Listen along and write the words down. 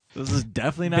This is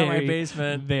definitely not my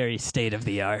basement. Very state of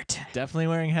the art. Definitely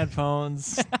wearing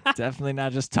headphones. Definitely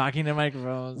not just talking to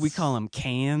microphones. We call them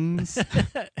cans.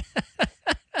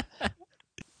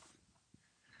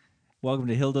 Welcome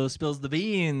to Hildo Spills the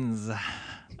Beans.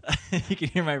 You can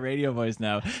hear my radio voice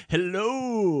now.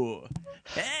 Hello.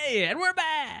 Hey, and we're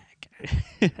back.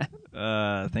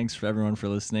 Thanks for everyone for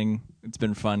listening. It's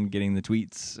been fun getting the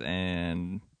tweets,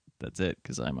 and that's it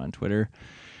because I'm on Twitter.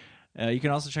 You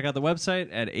can also check out the website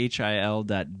at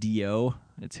hil.do.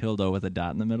 It's Hildo with a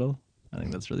dot in the middle. I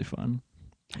think that's really fun.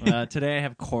 Today I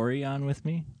have Corey on with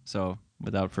me, so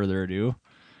without further ado,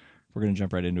 we're going to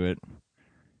jump right into it.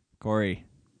 Corey,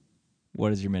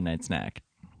 what is your midnight snack?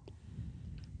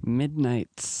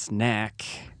 Midnight snack.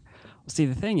 See,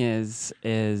 the thing is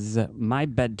my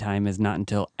bedtime is not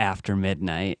until after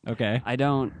midnight. Okay. I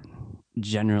don't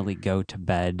generally go to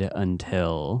bed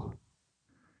until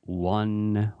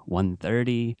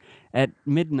 1:30. At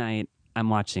midnight, I'm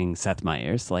watching Seth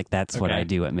Meyers. Like, that's what I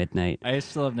do at midnight. I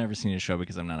still have never seen a show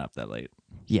because I'm not up that late.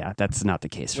 Yeah, that's not the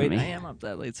case for Wait, me. I am up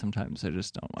that late sometimes. I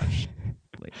just don't watch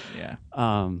late. Yeah.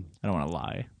 I don't want to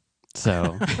lie.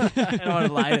 So I don't want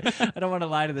to lie. I don't want to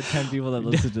lie to the 10 people that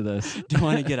listen to this. don't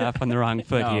want to get off on the wrong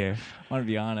foot No, here. I want to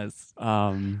be honest.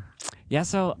 Yeah,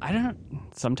 so I don't.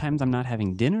 Sometimes I'm not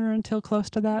having dinner until close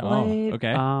to that late.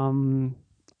 Okay.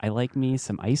 I like me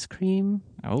some ice cream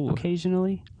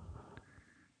occasionally.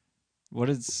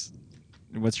 What's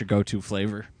your go-to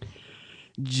flavor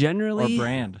Generally, or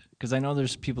brand? Because I know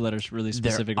there's people that are really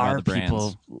specific about the brands.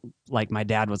 People, like my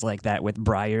dad was like that with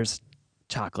Breyers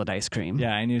chocolate ice cream.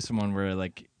 Yeah, I knew someone where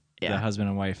the husband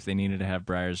and wife, they needed to have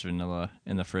Breyers vanilla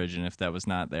in the fridge, and if that was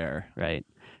not there, right.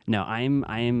 No,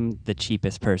 I'm the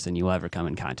cheapest person you'll ever come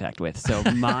in contact with. So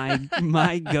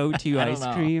my go-to ice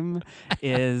cream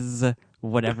is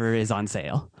whatever is on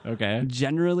sale. Okay.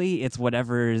 Generally, it's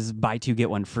whatever's buy two get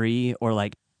one free, or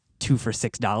like 2 for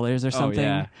 $6 or something. Oh,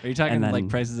 yeah. Are you talking then, like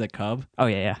prices at Cub? Oh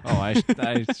yeah. Oh,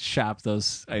 I shop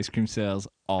those ice cream sales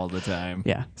all the time.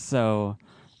 Yeah. So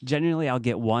generally, I'll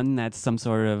get one that's some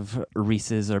sort of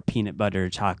Reese's or peanut butter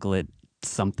chocolate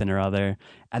something or other,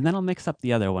 and then I'll mix up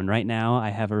the other one. Right now, I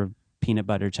have a peanut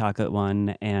butter chocolate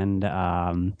one and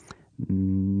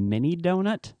mini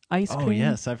donut ice cream. Oh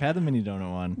yes, I've had the mini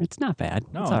donut one. It's not bad.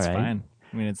 No, it's it's all right. Fine.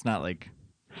 I mean, it's not like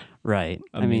right.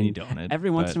 a mini donut.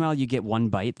 Every once in a while, you get one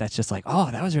bite that's just like,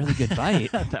 oh, that was a really good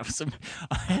bite. That was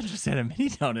I just had a mini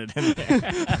donut in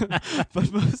there.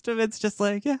 But most of it's just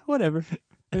like, yeah, whatever.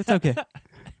 It's okay.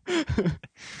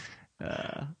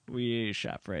 We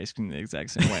shop for ice cream the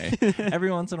exact same way. Every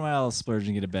once in a while, I'll splurge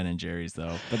and get a Ben & Jerry's,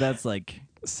 though. But that's like...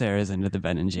 Sarah's into the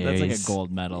Ben & Jerry's. That's like a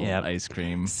gold medal ice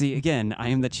cream. See, again, I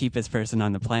am the cheapest person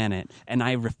on the planet, and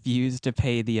I refuse to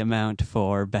pay the amount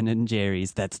for Ben &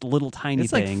 Jerry's. That's little tiny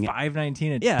thing. It's like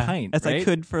 $5.19 a pint, as right? I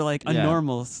could for like a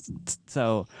normal...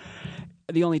 So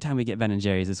the only time we get Ben &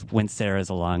 Jerry's is when Sarah's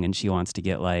along and she wants to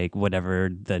get like whatever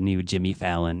the new Jimmy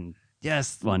Fallon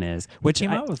one is. Which came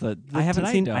out with it. I haven't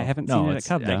seen it at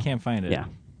Cub, though. I can't find it. Yeah.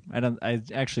 I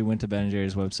actually went to Ben &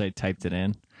 Jerry's website, typed it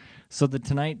in. So the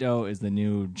Tonight Dough is the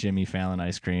new Jimmy Fallon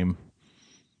ice cream.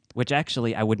 Which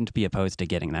actually, I wouldn't be opposed to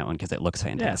getting that one because it looks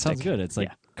fantastic. Yeah, it sounds good. It's like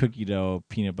cookie dough,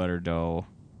 peanut butter dough,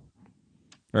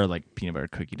 or like peanut butter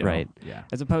cookie dough. Right. Yeah.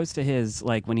 As opposed to his,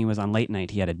 like when he was on Late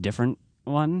Night, he had a different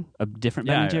Ben &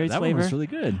 Jerry's that flavor. one was really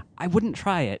good. I wouldn't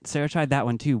try it. Sarah tried that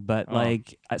one too, but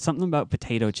something about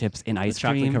potato chips in ice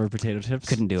cream. Chocolate covered potato chips.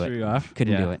 Couldn't do threw it. You off?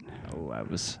 Couldn't do it. Oh, I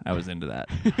was into that.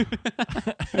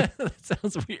 That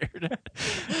sounds weird.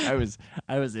 I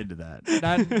was into that.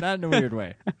 Not in a weird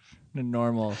way. In a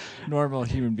normal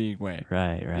human being way.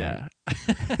 Right. Yeah.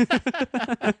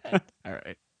 All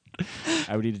right.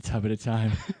 I would eat a tub at a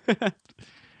time.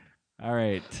 All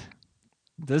right.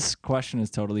 This question is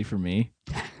totally for me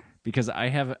because I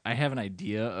have an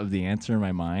idea of the answer in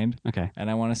my mind. Okay.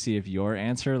 And I want to see if your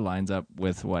answer lines up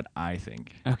with what I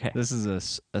think. Okay. This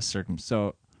is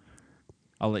so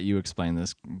I'll let you explain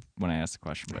this when I ask the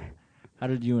question, but how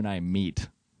did you and I meet?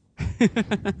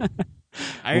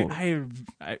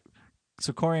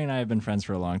 So Corey and I have been friends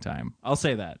for a long time. I'll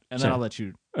say that, and then I'll let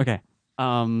you. Okay.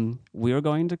 We were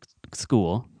going to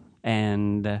school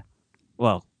and,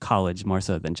 college more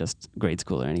so than just grade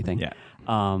school or anything. Yeah.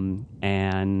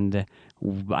 And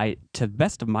to the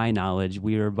best of my knowledge,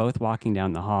 we were both walking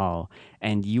down the hall,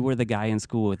 and you were the guy in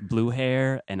school with blue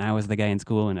hair, and I was the guy in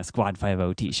school in a Squad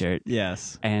 5-0 t-shirt.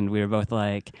 Yes. And we were both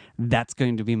like, that's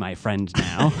going to be my friend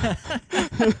now.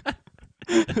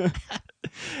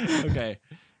 Okay.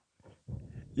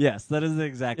 Yes, that is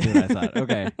exactly what I thought.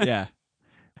 Okay, yeah.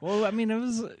 Well, I mean,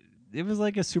 it was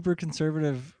like a super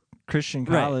conservative Christian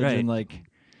college, right. and like,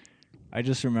 I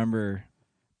just remember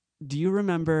Do you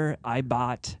remember I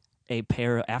bought a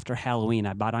pair after Halloween?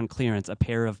 I bought on clearance a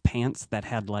pair of pants that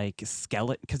had like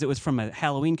skeleton, because it was from a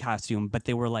Halloween costume, but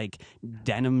they were like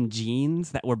denim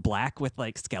jeans that were black with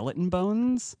like skeleton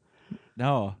bones.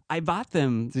 No. I bought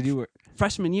them. Did you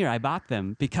Freshman year, I bought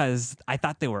them because I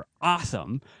thought they were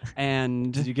awesome,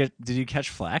 and did you catch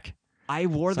flack? I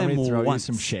wore Somebody them throw once.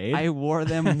 you some shade? I wore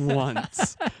them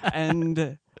once,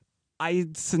 and I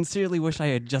sincerely wish I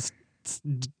had just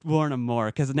worn them more,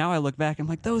 because now I look back, I'm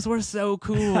like, those were so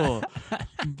cool.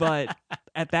 But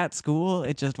at that school,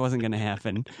 it just wasn't going to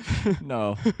happen.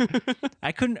 No.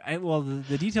 I couldn't.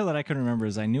 The detail that I couldn't remember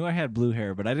is I knew I had blue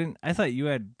hair, but I didn't. I thought you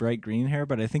had bright green hair,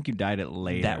 but I think you dyed it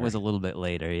later. That was a little bit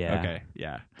later, yeah. Okay,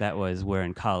 yeah. That was we're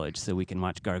in college, so we can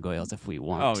watch Gargoyles if we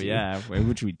want to. Oh, yeah,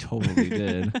 which we totally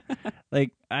did.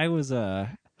 Like, I was,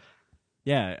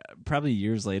 probably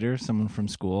years later, someone from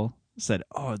school said,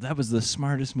 "Oh, that was the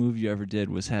smartest move you ever did,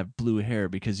 was have blue hair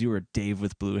because you were Dave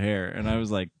with blue hair." And I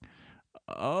was like,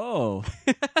 "Oh,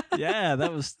 yeah,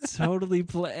 that was totally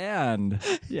planned."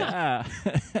 Yeah.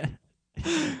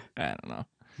 I don't know.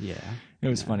 Yeah. It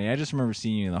was funny. I just remember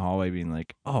seeing you in the hallway being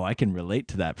like, "Oh, I can relate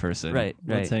to that person. Right,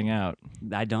 Let's hang out."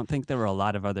 I don't think there were a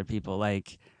lot of other people.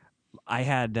 Like, I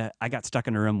got stuck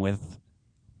in a room with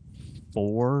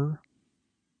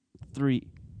three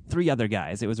other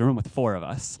guys. It was a room with four of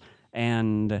us.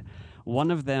 And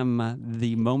one of them,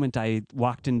 the moment I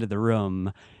walked into the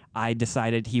room, I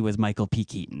decided he was Michael P.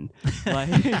 Keaton. Like,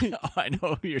 Oh, I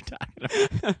know who you're talking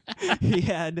about. he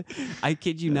had, I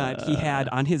kid you not, he had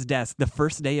on his desk the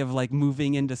first day of like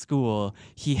moving into school,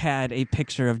 he had a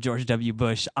picture of George W.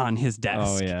 Bush on his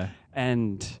desk. Oh, yeah.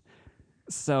 And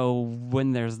so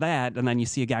when there's that, and then you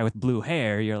see a guy with blue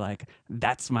hair, you're like,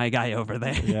 that's my guy over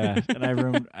there. Yeah, and I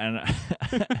roomed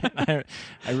I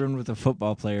roomed with a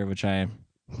football player, which I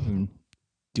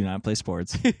do not play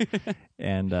sports,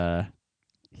 and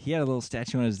he had a little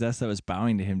statue on his desk that was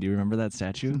bowing to him. Do you remember that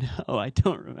statue? No, I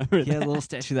don't remember He that. had a little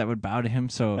statue that would bow to him,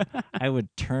 so I would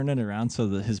turn it around so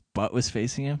that his butt was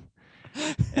facing him,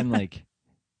 and like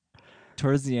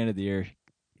towards the end of the year,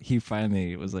 he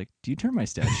finally was like, "Do you turn my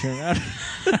statue around?"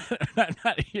 I'm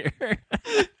not here.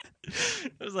 I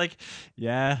was like,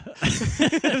 "Yeah."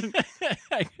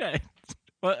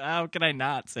 How can I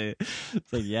not say it?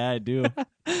 It's like, yeah, I do.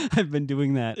 I've been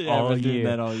doing that all I've been year. doing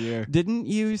that all year. Didn't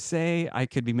you say, I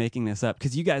could be making this up,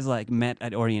 because you guys like met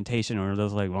at orientation, or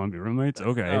those like, want to be roommates?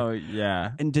 Okay. Oh,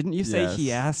 yeah. And didn't you say he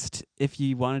Yes. asked if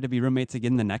you wanted to be roommates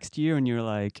again the next year, and you were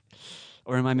like,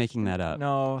 or am I making that up?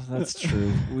 No, that's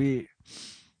true. We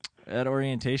at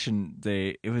orientation,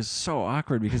 it was so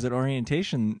awkward because at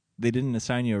orientation they hadn't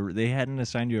assigned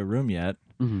you a room yet.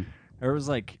 Mm-hmm. Or it was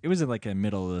like in like the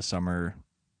middle of the summer.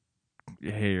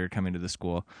 Hey, you're coming to the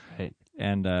school, Right.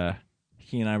 and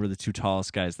he and I were the two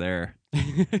tallest guys there.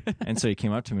 And so he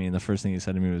came up to me, and the first thing he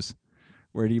said to me was,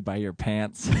 "Where do you buy your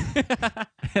pants?"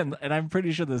 and I'm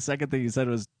pretty sure the second thing he said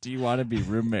was, "Do you want to be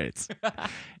roommates?"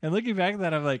 And looking back at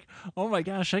that, I'm like, "Oh my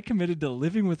gosh, I committed to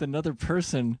living with another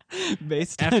person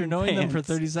Based after on knowing them for pants.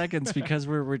 30 seconds because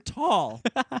we're tall."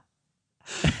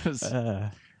 It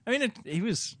was, he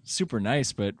was super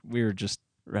nice, but we were just,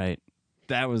 Right.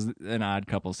 that was an odd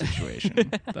couple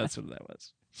situation. That's what that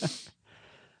was.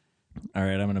 All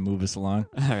right, I'm going to move us along.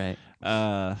 All right.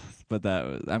 But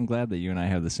I'm glad that you and I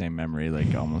have the same memory,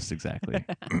 like almost exactly.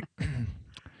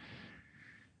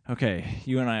 Okay,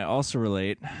 you and I also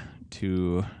relate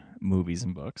to movies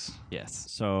and books. Yes.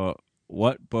 So,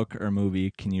 what book or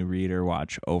movie can you read or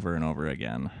watch over and over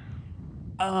again?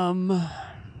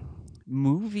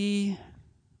 Movie.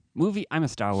 I'm a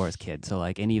Star Wars kid, so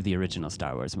like any of the original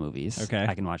Star Wars movies, Okay.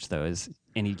 I can watch those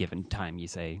any given time. You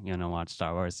say, watch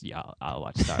Star Wars? Yeah, I'll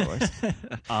watch Star Wars.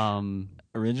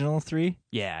 Original 3?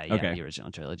 Yeah, Okay. the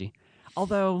original trilogy.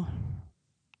 Although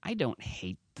I don't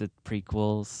hate the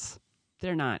prequels.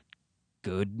 They're not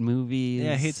good movies.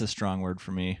 Yeah, hate's a strong word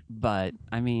for me. But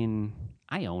I mean,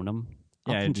 I own them.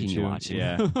 I'll Yeah, I do continue too. watching.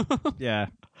 Yeah. Yeah.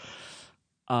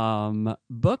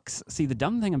 Books. See, the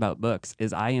dumb thing about books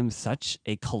is I am such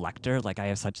a collector. Like, I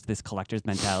have such this collector's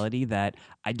mentality that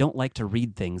I don't like to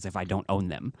read things if I don't own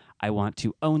them. I want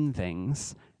to own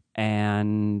things,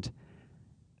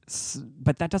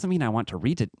 but that doesn't mean I want to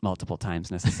read it multiple times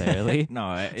necessarily.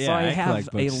 No, So I have collect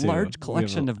a books too. large We have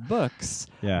collection of books,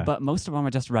 Yeah. but most of them I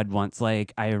just read once.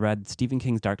 Like, I read Stephen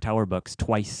King's Dark Tower books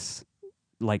twice,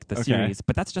 like the Okay. series.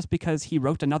 But that's just because he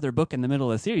wrote another book in the middle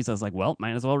of the series. I was like, well,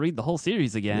 might as well read the whole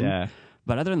series again. Yeah.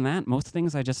 But other than that, most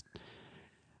things I just...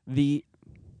 The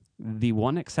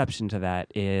one exception to that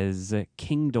is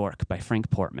King Dork by Frank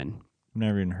Portman.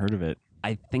 Never even heard of it.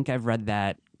 I think I've read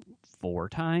that 4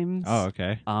 times. Oh,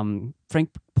 okay. Frank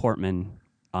Portman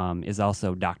is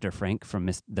also Dr. Frank from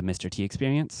the Mr. T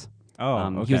Experience. Oh,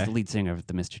 okay. He was the lead singer of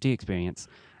the Mr. T Experience.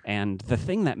 And the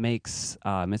thing that makes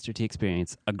Mr. T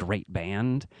Experience a great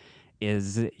band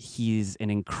is he's an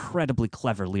incredibly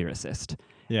clever lyricist.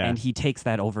 Yeah. And he takes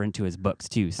that over into his books,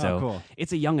 too. So cool.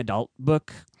 It's a young adult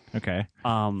book, Okay.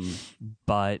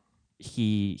 but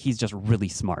he's just really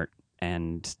smart.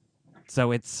 And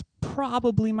so it's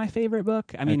probably my favorite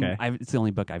book. I mean, Okay. it's the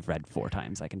only book I've read 4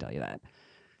 times, I can tell you that.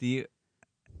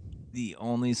 The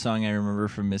only song I remember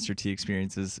from Mr. T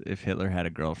Experience is If Hitler Had a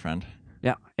Girlfriend.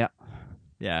 Yeah.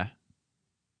 Yeah.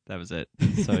 That was it.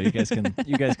 So you guys can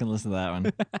listen to that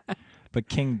one. But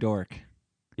King Dork.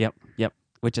 Yep.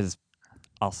 Which is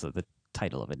also the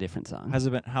title of a different song.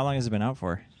 How long has it been out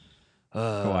for?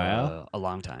 A while? A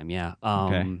long time, yeah.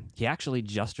 Okay. He actually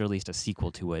just released a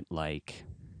sequel to it, like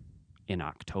in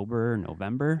October,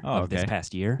 November of this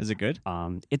past year. Is it good?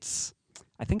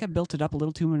 I think I built it up a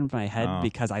little too much in my head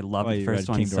because I loved the you first read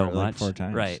one King so Dork much. like 4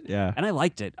 times. Right. Yeah. And I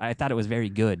liked it. I thought it was very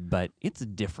good, but it's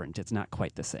different. It's not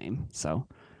quite the same. So,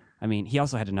 I mean, he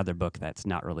also had another book that's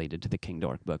not related to the King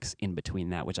Dork books in between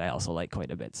that, which I also like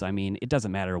quite a bit. So, I mean, it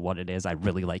doesn't matter what it is. I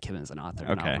really like him as an author,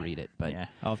 and I'll read it. But yeah,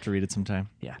 I'll have to read it sometime.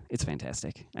 yeah, it's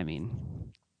fantastic. I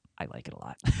mean, I like it a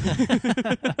lot.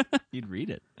 You'd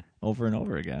read it over and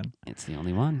over again. It's the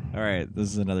only one. All right, this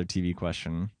is another TV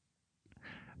question.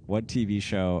 What TV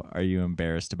show are you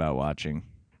embarrassed about watching?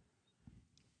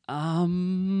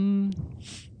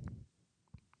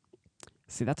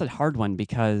 See, that's a hard one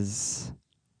because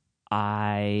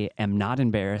I am not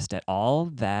embarrassed at all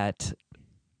that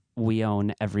we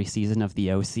own every season of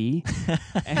The OC.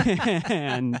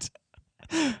 And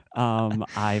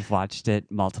I've watched it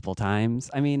multiple times.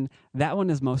 I mean, that one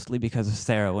is mostly because of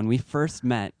Sarah. When we first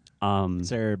met...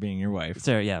 Sarah being your wife.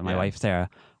 Sarah, yeah, my wife, Sarah.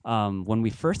 When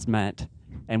we first met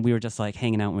and we were just like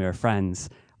hanging out and we were friends,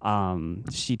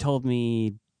 she told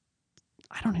me...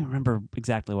 I don't even remember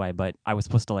exactly why, but I was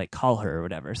supposed to like call her or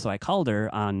whatever. So I called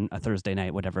her on a Thursday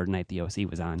night, whatever night the OC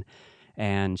was on.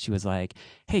 And she was like,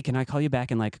 hey, can I call you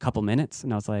back in like a couple minutes?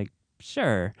 And I was like,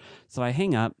 sure. So I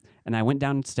hang up and I went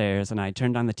downstairs and I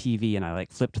turned on the TV and I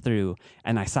like flipped through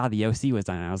and I saw the OC was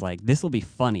on. And I was like, this will be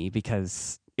funny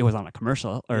because it was on a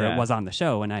commercial or it was on the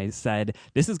show. And I said,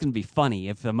 this is going to be funny.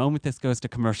 If the moment this goes to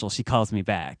commercial, she calls me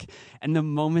back. And the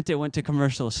moment it went to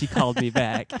commercial, she called me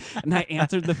back. And I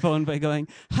answered the phone by going,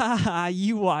 ha ha,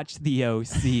 you watched the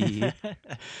OC.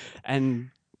 And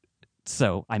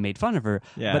so I made fun of her.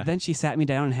 Yeah. But then she sat me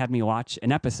down and had me watch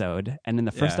an episode. And in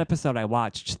the first episode I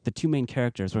watched, the 2 main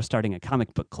characters were starting a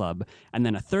comic book club. And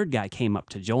then a third guy came up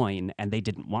to join and they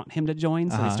didn't want him to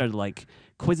join. So they started like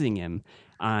quizzing him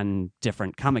on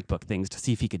different comic book things to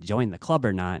see if he could join the club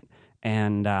or not.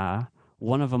 And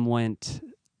one of them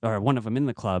in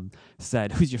the club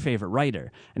said, who's your favorite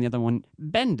writer? And the other one,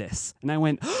 Bendis. And I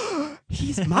went, oh,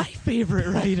 he's my favorite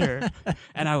writer.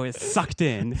 And I was sucked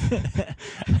in.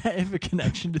 I have a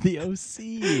connection to the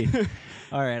OC.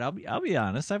 All right, I'll be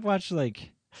honest. I've watched I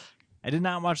did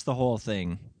not watch the whole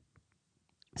thing.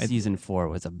 Season 4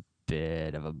 was a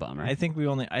bit of a bummer. I think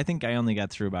I only got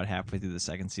through about halfway through the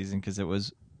second season because it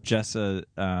was just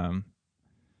I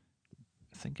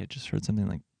think I just heard something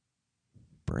like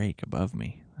break above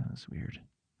me. That was weird.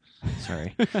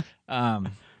 Sorry.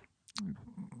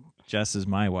 Jess is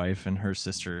my wife, and her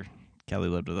sister Kelly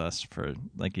lived with us for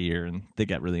like a year, and they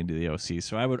got really into the OC.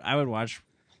 So I would watch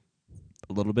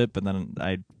a little bit, but then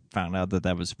I found out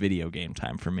that was video game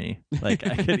time for me. Like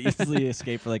I could easily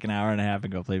escape for like an hour and a half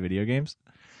and go play video games.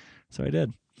 So I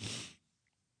did.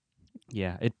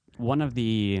 Yeah, one of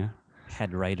the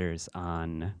head writers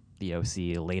on the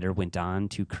OC later went on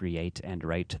to create and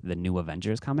write the New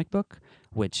Avengers comic book,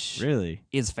 which really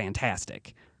is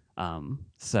fantastic.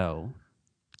 So,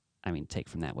 I mean, take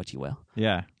from that what you will.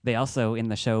 Yeah. They also, in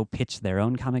the show, pitched their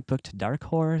own comic book to Dark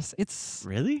Horse. It's...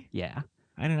 Really? Yeah.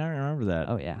 I did not remember that.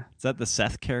 Oh, yeah. Is that the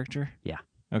Seth character? Yeah.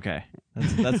 Okay.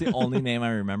 That's the only name I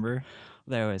remember.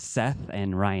 There was Seth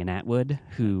and Ryan Atwood,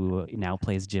 who now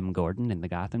plays Jim Gordon in the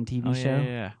Gotham TV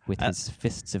show with his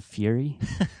Fists of Fury.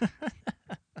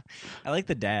 I like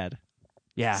the dad.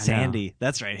 Yeah, Sandy.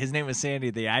 That's right. His name was Sandy.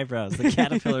 The eyebrows, the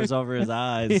caterpillars over his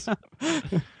eyes.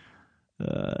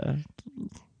 Yeah.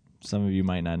 Some of you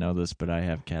might not know this, but I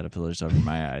have caterpillars over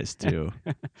my eyes too.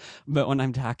 But when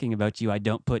I'm talking about you, I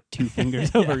don't put 2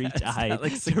 fingers over each eye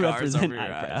like to represent over your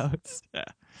eyebrows. Eyes. Yeah.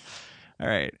 All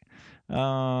right.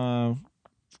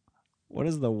 What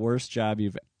is the worst job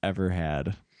you've ever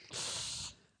had?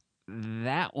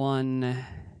 That one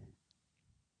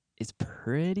is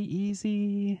pretty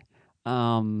easy.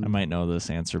 I might know this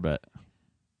answer, but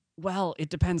Well, it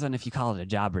depends on if you call it a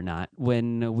job or not.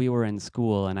 When we were in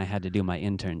school and I had to do my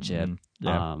internship,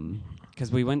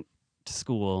 because we went to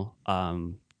school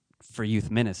for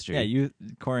youth ministry. Yeah,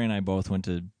 Corey and I both went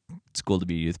to school to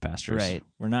be youth pastors. Right.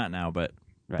 We're not now, but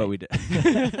Right. we did.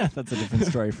 That's a different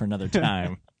story for another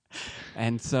time.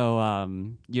 And so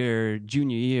your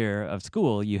junior year of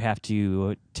school, you have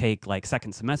to take like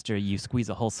second semester, you squeeze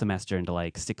a whole semester into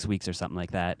like 6 weeks or something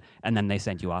like that. And then they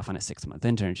send you off on a 6-month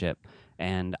internship.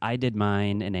 And I did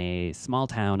mine in a small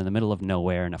town in the middle of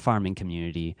nowhere in a farming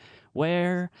community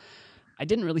where I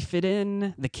didn't really fit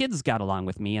in. The kids got along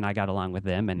with me and I got along with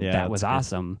them, and that was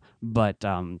awesome. But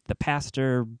the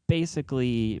pastor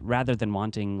basically, rather than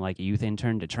wanting like a youth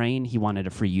intern to train, he wanted a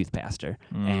free youth pastor.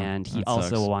 And he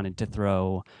also wanted to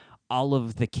throw all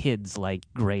of the kids like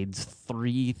grades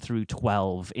 3 through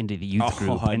 12 into the youth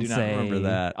group and I do not remember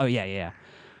that. Oh, yeah.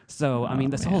 So, I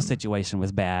mean, this whole situation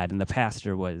was bad, and the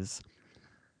pastor was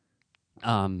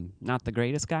not the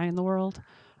greatest guy in the world.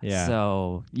 Yeah.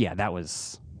 So, yeah, that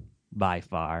was by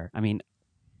far. I mean,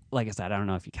 like I said, I don't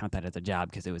know if you count that as a job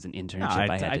because it was an internship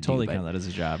I had to do. totally count that as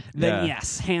a job. Then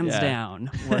yes, hands down,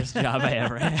 worst job I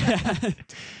ever had.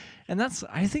 And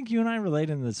I think you and I relate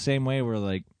in the same way where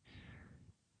like,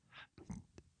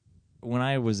 when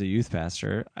I was a youth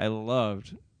pastor, I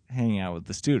loved hanging out with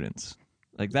the students.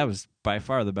 Like that was by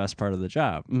far the best part of the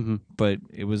job. Mm-hmm. But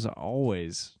it was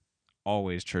always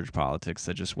church politics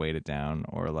that just weighed it down,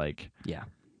 or like,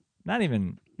 not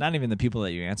even the people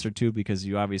that you answer to, because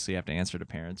you obviously have to answer to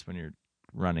parents when you're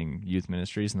running youth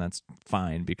ministries, and that's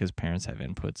fine because parents have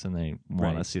inputs and they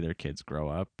want to see their kids grow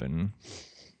up and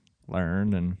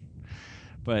learn.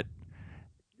 But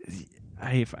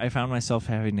I found myself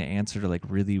having to answer to like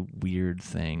really weird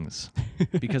things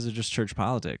because of just church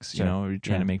politics. You know, you're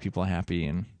trying to make people happy,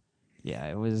 and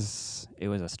it was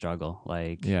a struggle.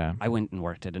 Like, I went and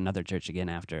worked at another church again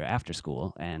after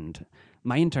school, and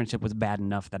my internship was bad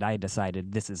enough that I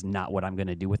decided this is not what I'm going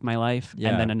to do with my life.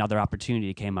 And then another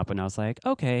opportunity came up, and I was like,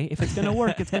 okay, if it's going to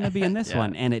work, it's going to be in this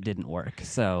one, and it didn't work.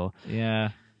 So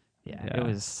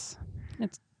it's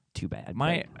too bad.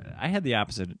 I had the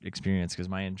opposite experience because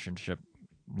my internship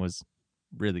was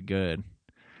really good,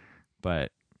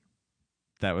 but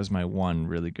that was my one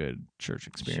really good church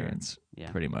experience,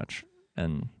 pretty much.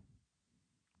 And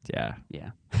yeah,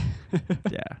 I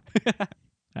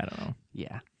don't know.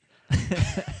 Yeah.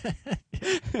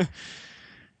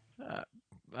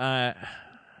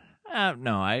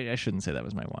 No, I shouldn't say that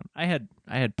was my one. I had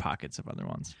pockets of other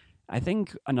ones. I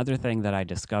think another thing that I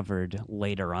discovered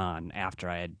later on, after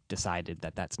I had decided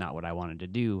that that's not what I wanted to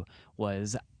do,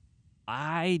 was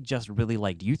I just really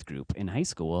liked youth group in high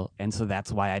school, and so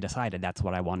that's why I decided that's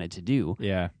what I wanted to do.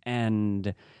 Yeah.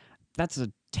 And that's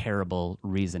a terrible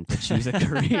reason to choose a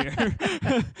career.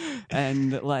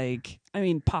 And like, I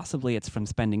mean, possibly it's from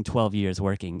spending 12 years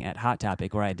working at Hot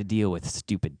Topic where I had to deal with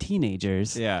stupid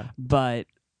teenagers. Yeah. But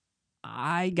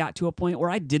I got to a point where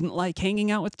I didn't like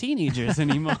hanging out with teenagers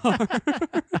anymore.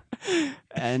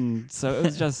 And so it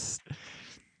was just,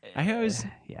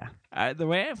 the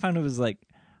way I found it was like,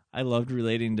 I loved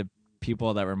relating to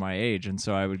people that were my age, and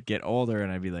so I would get older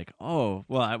and I'd be like, oh,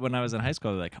 well, when I was in high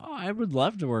school, I'd be like, oh, I would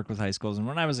love to work with high schools. And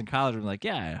when I was in college, I'm like,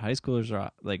 yeah, high schoolers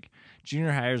are like,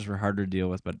 junior hires were harder to deal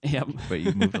with, but you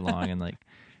moved along, and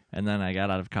then I got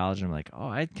out of college and I'm like, oh,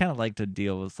 I'd kind of like to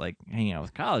deal with like hanging out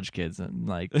with college kids, and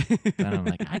like, then I'm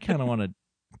like, I kind of want to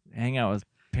hang out with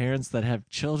parents that have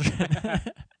children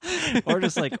or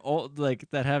just like old, like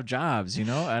that have jobs, you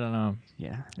know? I don't know.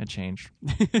 Yeah. It changed.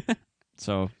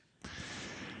 So,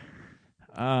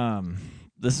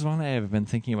 this is one I have been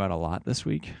thinking about a lot this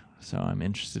week, so I'm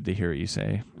interested to hear what you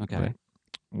say. Okay. But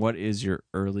what is your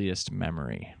earliest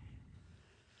memory?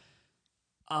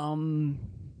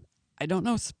 I don't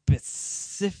know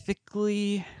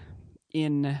specifically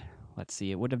let's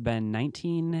see, it would have been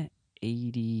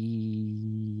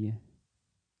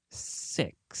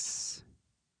 1986,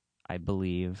 I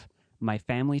believe. My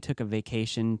family took a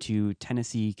vacation to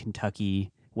Tennessee,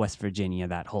 Kentucky, West Virginia,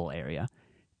 that whole area.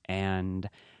 And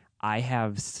I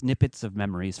have snippets of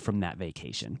memories from that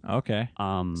vacation. Okay.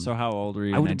 So how old were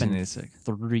you I in would have been 1986?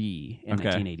 3 in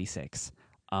 1986.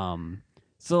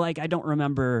 So like I don't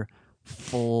remember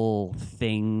full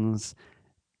things,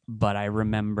 but I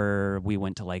remember we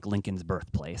went to like Lincoln's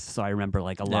birthplace. So I remember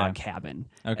like a log cabin.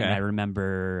 Okay. And I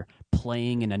remember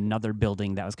playing in another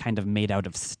building that was kind of made out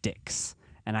of sticks.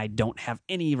 And I don't have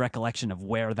any recollection of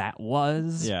where that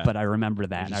was, but I remember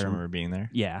that. I just remember being there.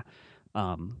 Yeah.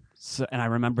 So, and I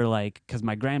remember like, cause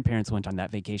my grandparents went on that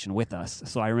vacation with us.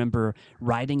 So I remember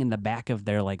riding in the back of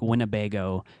their like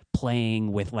Winnebago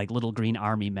playing with like little green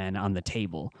army men on the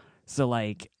table. So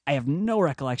like I have no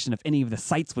recollection of any of the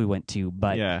sites we went to,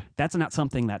 but Yeah. that's not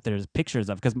something that there's pictures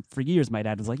of, because for years my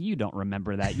dad was like, you don't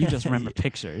remember that, you just remember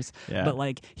pictures. Yeah. But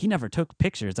like he never took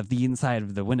pictures of the inside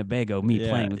of the Winnebago, me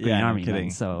playing with Green no Army kidding.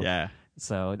 men. So yeah,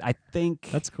 so I think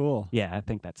that's cool. yeah, I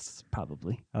think that's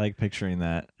probably I like picturing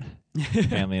that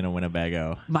family in a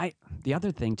Winnebago. the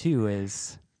other thing too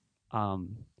is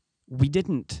we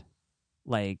didn't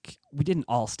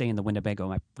all stay in the Winnebago.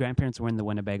 My grandparents were in the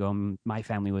Winnebago, and my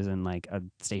family was in like a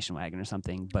station wagon or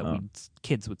something, but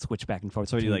kids would switch back and forth.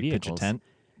 So do you like between pitch a vehicles. tent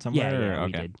somewhere? Yeah, or-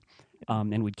 we did.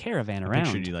 And we'd caravan I around.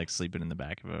 pictured you like sleeping in the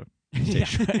back of a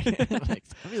station wagon. Like,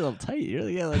 that'd be a little tight. You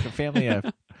really got like a family of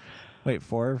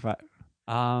 4 or 5.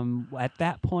 At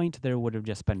that point, there would have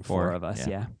just been four Four, of us.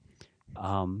 yeah.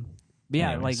 But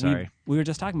yeah, Anyway, like sorry. we were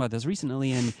just talking about this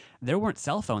recently, and there weren't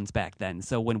cell phones back then.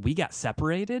 So when we got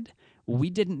separated, we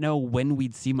didn't know when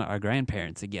we'd see our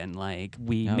grandparents again. Like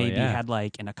we maybe had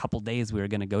like in a couple days we were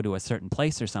going to go to a certain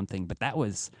place or something, but that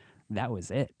was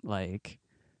it. Like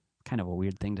kind of a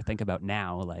weird thing to think about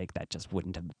now. Like that just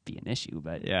wouldn't be an issue,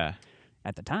 but Yeah,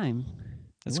 at the time,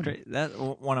 that's great. That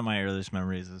one of my earliest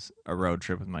memories is a road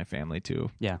trip with my family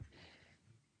too. yeah.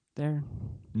 There.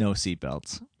 No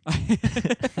seatbelts.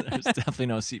 There's definitely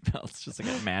no seatbelts. Just like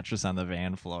a mattress on the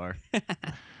van floor.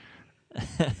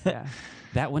 Yeah.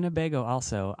 That Winnebago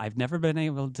also, I've never been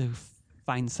able to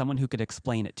find someone who could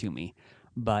explain it to me,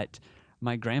 but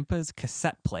my grandpa's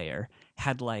cassette player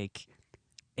had like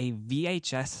a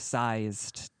VHS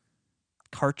sized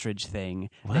cartridge thing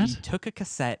that you What? took a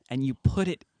cassette and you put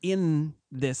it in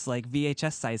this like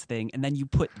VHS size thing, and then you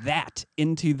put that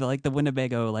into the like the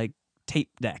Winnebago like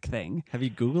tape deck thing. Have you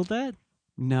Googled that?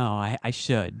 No, I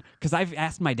should, because I've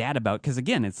asked my dad about, because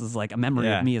again, it's just like a memory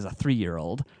Yeah. of me as a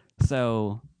 3-year-old.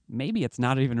 So maybe it's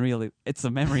not even really, it's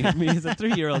a memory of me as a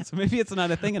 3-year-old. So maybe it's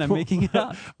not a thing and I'm making it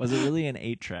up. Was it really an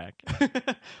 8-track?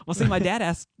 Well, see, my dad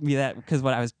asked me that because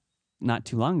what I was not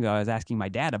too long ago, I was asking my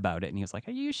dad about it, and he was like,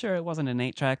 "Are you sure it wasn't an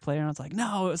 8-track player?" And I was like,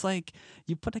 "No, it was like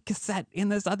you put a cassette in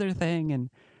this other thing." And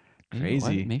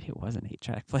Crazy. maybe it was an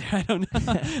 8-track player. I don't know.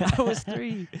 I was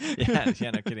 3. yeah,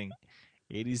 no kidding.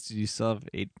 80s, did you still have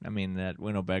 8? I mean, that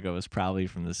Winnebago was probably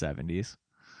from the 70s.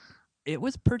 It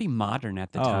was pretty modern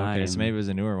at the time. Okay, so maybe it was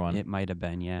a newer one. It might have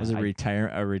been, yeah. Was it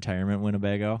a retirement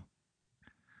Winnebago?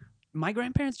 My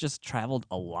grandparents just traveled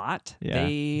a lot.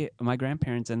 Yeah. My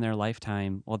grandparents in their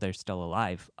lifetime, well, they're still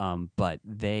alive, but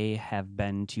they have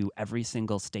been to every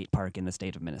single state park in the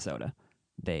state of Minnesota.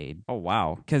 Oh,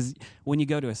 wow. Because when you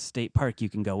go to a state park, you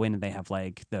can go in and they have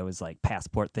like those like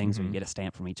passport things where you get a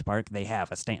stamp from each park. They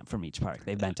have a stamp from each park.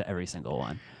 They've been to every single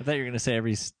one. I thought you were going to say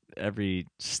every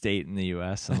state in the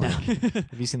U.S. And like,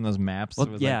 have you seen those maps Well,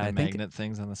 with yeah, like the I think- magnet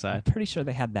things on the I'm side? pretty sure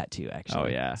they had that too, actually. Oh,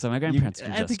 yeah. So my grandparents were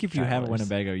I just think if you have a travelers.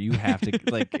 Winnebago, you have to,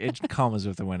 like, it comes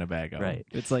with a Winnebago. Right.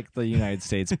 It's like the United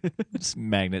States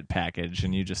magnet package,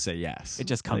 and you just say yes. It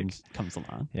just Like, comes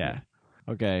along. yeah.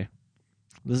 Okay.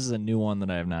 This is a new one that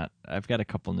I have not. I've got a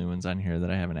couple new ones on here that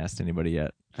I haven't asked anybody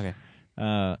yet. Okay.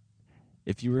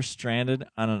 If you were stranded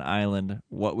on an island,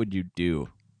 what would you do?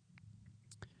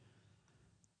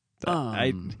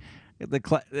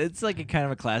 It's like a kind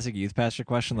of a classic youth pastor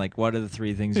question. Like, what are the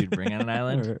 3 things you'd bring on an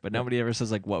island? But nobody ever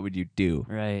says like, what would you do?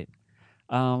 Right.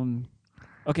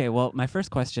 Okay, well, my first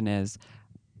question is,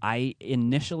 I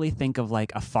initially think of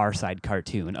like a Far Side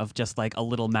cartoon of just like a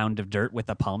little mound of dirt with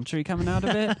a palm tree coming out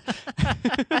of it.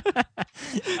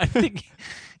 I think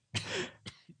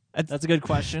that's a good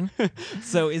question.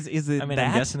 So is it I mean, that?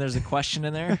 I'm guessing there's a question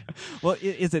in there. Well,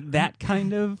 is it that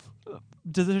kind of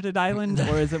deserted island,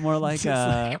 or is it more like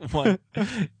It's like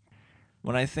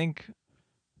when I think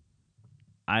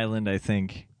island, I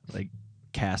think like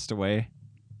Castaway.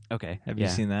 Okay. Have you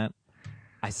seen that?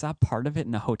 I saw part of it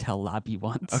in a hotel lobby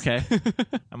once. Okay.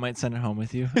 I might send it home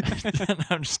with you. No,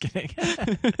 I'm just kidding.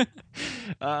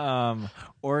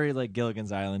 Or like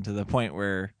Gilligan's Island to the point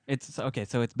where It's okay,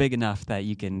 so it's big enough that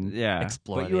you can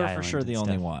explore. But you the are for island sure and the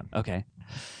only stuff. one. Okay.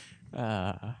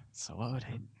 So what would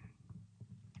I?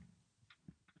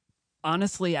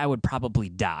 Honestly, I would probably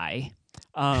die.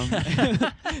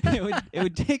 It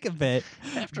would take a bit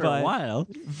After but- a while.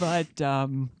 but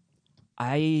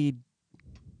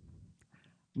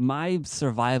my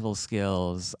survival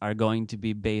skills are going to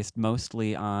be based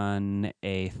mostly on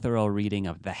a thorough reading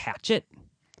of The Hatchet,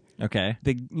 Okay.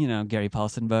 the Gary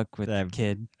Paulson book with the I've-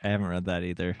 kid. I haven't read that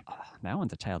either. That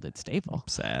one's a childhood staple.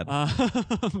 Sad.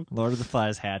 Lord of the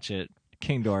Flies, Hatchet,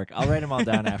 King Dork. I'll write them all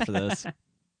down after this.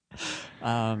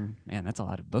 Man, that's a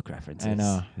lot of book references. I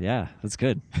know. Yeah, that's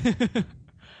good.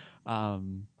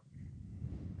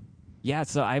 Yeah,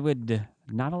 so I would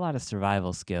Not a lot of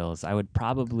survival skills. I would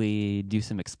probably do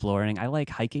some exploring. I like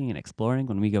hiking and exploring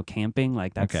when we go camping.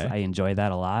 Like Okay. I enjoy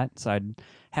that a lot. So I'd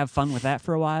have fun with that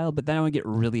for a while, but then I would get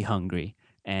really hungry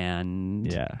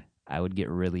and Yeah. I would get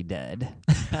really dead.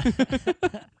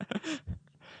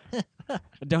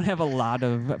 I don't have a lot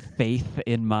of faith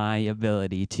in my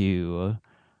ability to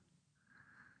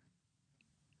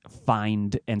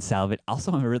find and salvage.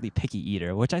 Also, I'm a really picky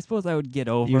eater, which I suppose I would get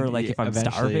over like if I'm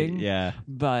Eventually, starving. Yeah.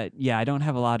 But yeah, I don't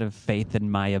have a lot of faith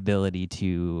in my ability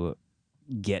to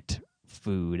get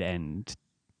food and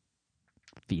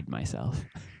feed myself.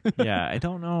 Yeah, I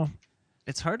don't know.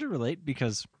 It's hard to relate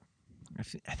because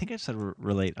I think I've said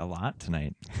relate a lot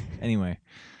tonight. Anyway,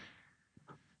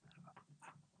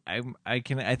 I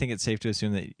think it's safe to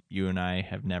assume that you and I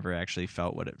have never actually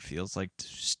felt what it feels like to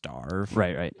starve.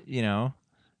 Right. You know,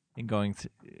 and going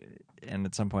and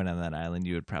at some point on that island,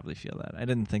 you would probably feel that. I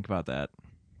didn't think about that.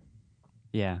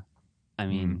 Yeah. I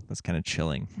mean, That's kind of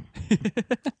chilling,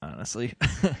 honestly.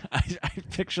 I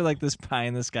picture like this pie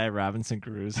in the sky Robinson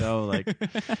Crusoe, like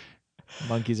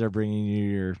monkeys are bringing you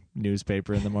your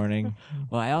newspaper in the morning.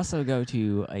 well, I also go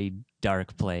to a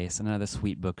dark place. Another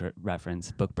sweet book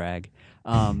reference, book brag.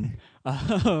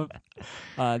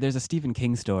 There's a Stephen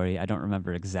King story. I don't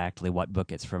remember exactly what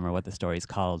book it's from or what the story's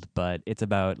called, but it's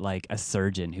about like a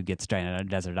surgeon who gets stranded on a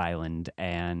desert island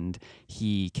and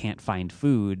he can't find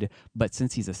food. But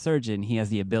since he's a surgeon, he has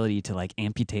the ability to like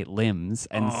amputate limbs,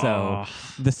 and so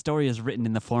the story is written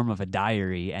in the form of a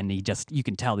diary. And you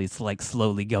can tell he's like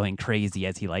slowly going crazy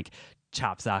as he like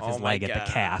chops off his leg at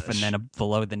the calf and then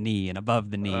below the knee and above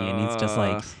the knee, and he's just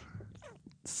like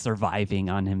surviving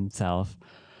on himself.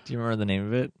 Do you remember the name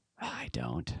of it? I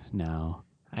don't know.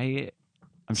 I'm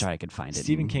sure I could find it.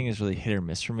 Stephen King is really hit or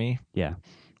miss for me. Yeah.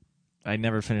 I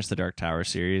never finished the Dark Tower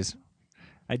series.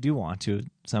 I do want to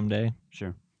someday.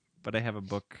 Sure. But I have a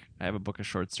book of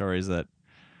short stories that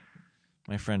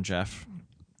my friend Jeff,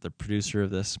 the producer of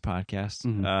this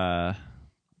podcast,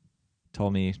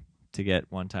 told me to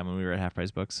get one time when we were at Half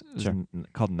Price Books. It was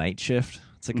called Night Shift.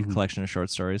 It's like a collection of short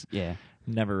stories. Yeah.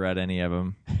 Never read any of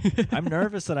them. I'm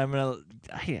nervous that I'm a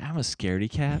scaredy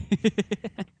cat.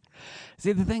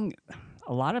 See, the thing,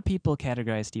 a lot of people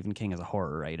categorize Stephen King as a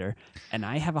horror writer, and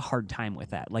I have a hard time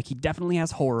with that. Like, he definitely has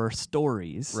horror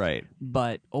stories. Right.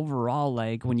 But overall,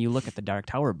 like, when you look at the Dark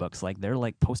Tower books, like, they're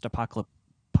like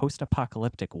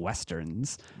post-apocalyptic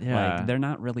westerns. Yeah. Like, they're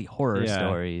not really horror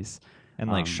stories. And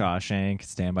like Shawshank,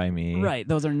 Stand By Me. Right.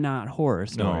 Those are not horror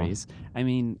stories. No. I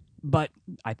mean, but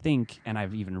I think, and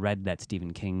I've even read that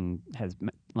Stephen King has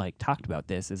like talked about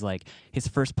this, is like his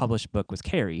first published book was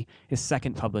Carrie. His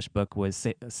second published book was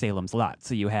Salem's Lot.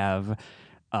 So you have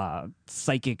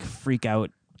psychic freak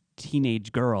out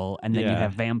teenage girl, and then you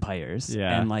have vampires.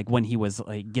 Yeah. And like when he was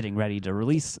like getting ready to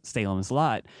release Salem's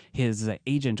Lot, his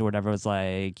agent or whatever was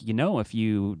like, if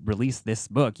you release this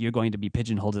book, you're going to be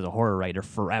pigeonholed as a horror writer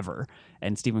forever.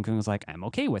 And Stephen King was like, I'm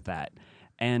okay with that.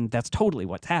 And that's totally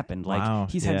what's happened. Like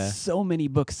he's had so many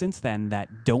books since then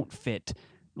that don't fit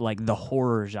like the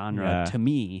horror genre to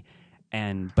me.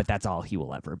 But that's all he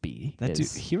will ever be. That dude,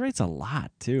 he writes a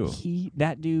lot too.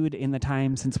 That dude, in the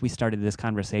time since we started this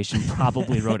conversation,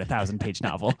 probably wrote a 1,000-page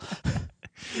novel.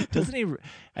 Doesn't he?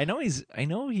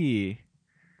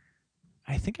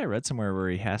 I think I read somewhere where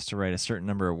he has to write a certain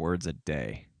number of words a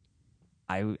day.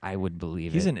 I would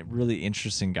believe he's it. a really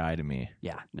interesting guy to me.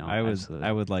 Yeah, no, absolutely.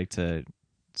 I would like to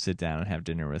sit down and have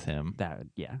dinner with him. I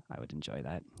would enjoy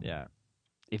that. Yeah.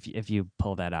 If you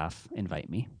pull that off, invite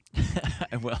me.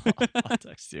 I will. I'll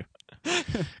text you.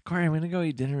 Corey, I'm going to go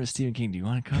eat dinner with Stephen King. Do you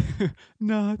want to come?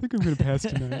 No, I think I'm going to pass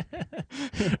tonight.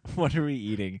 What are we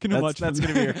eating? That's going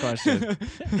to be your question.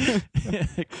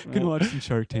 Can watch some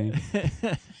Shark Tank.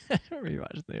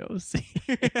 Rewatch the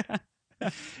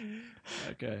OC.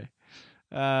 Okay.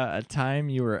 A time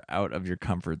you were out of your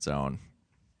comfort zone.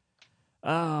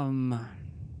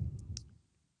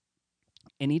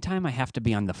 Anytime I have to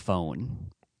be on the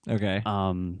phone. Okay.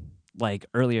 Like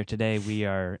earlier today, we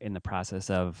are in the process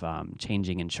of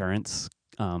changing insurance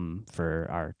for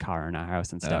our car and our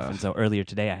house and stuff. And so earlier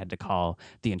today, I had to call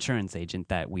the insurance agent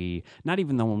that not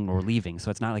even the one we're leaving. So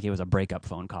it's not like it was a breakup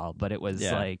phone call, but it was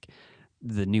like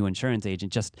the new insurance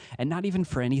agent, and not even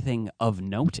for anything of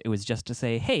note. It was just to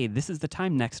say, hey, this is the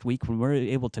time next week when we're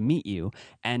able to meet you.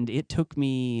 And it took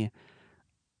me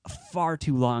far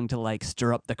too long to like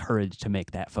stir up the courage to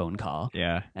make that phone call.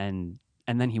 Yeah.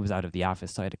 And then he was out of the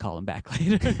office, so I had to call him back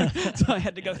later. So I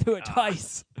had to go through it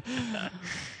twice.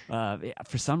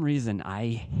 For some reason,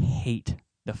 I hate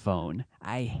the phone.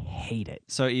 I hate it.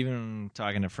 So even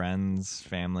talking to friends,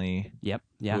 family, yeah,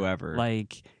 whoever.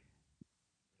 Like,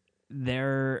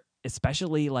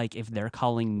 especially like if they're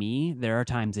calling me, there are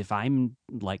times if I'm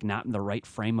like not in the right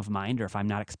frame of mind or if I'm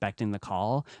not expecting the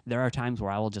call, there are times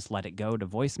where I will just let it go to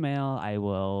voicemail. I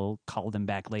will call them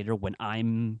back later when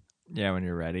I'm Yeah, when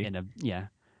you're ready.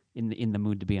 in the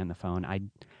mood to be on the phone.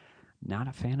 I'm not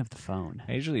a fan of the phone.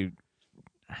 I usually,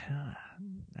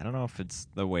 I don't know if it's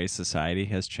the way society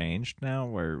has changed now,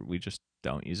 where we just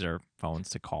don't use our phones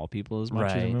to call people as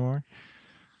much Right. anymore.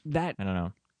 That I don't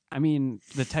know. I mean,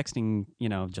 the texting,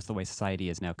 just the way society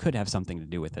is now could have something to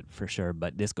do with it for sure,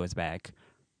 but this goes back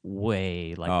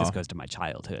way this Oh. goes to my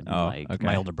childhood. Oh, Like okay.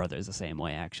 My older brother is the same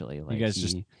way actually. Like You guys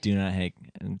just do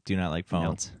not like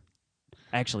phones.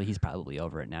 Actually, he's probably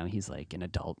over it now. He's like an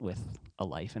adult with a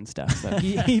life and stuff. So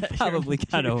he probably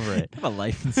got over it. Have a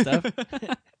life and stuff.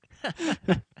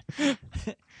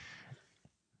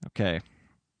 Okay.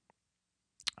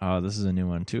 Oh, this is a new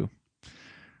one too.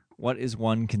 What is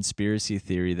one conspiracy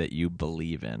theory that you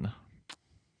believe in?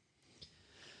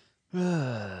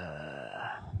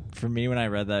 For me, when I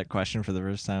read that question for the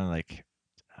first time, I'm like,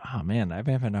 oh man, I'm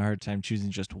having a hard time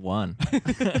choosing just one.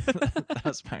 That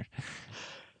was my...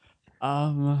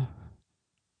 Man,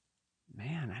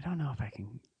 I don't know if I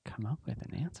can come up with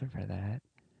an answer for that.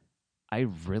 I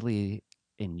really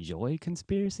enjoy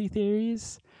conspiracy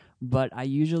theories, but I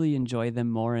usually enjoy them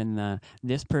more in the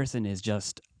this person is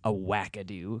just a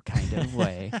wackadoo kind of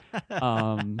way.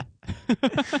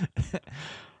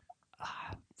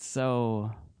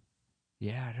 So,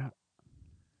 yeah, I don't.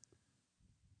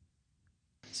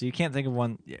 So you can't think of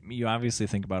one. You obviously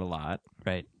think about a lot,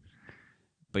 Right,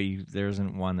 but there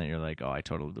isn't one that you're like, oh, I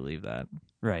totally believe that.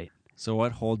 right. So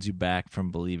what holds you back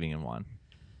from believing in one?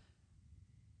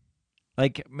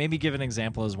 Like, maybe give an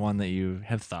example as one that you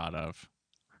have thought of.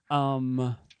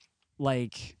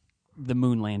 Like the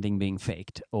moon landing being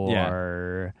faked,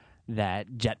 or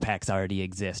that jetpacks already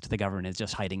exist. The government is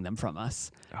just hiding them from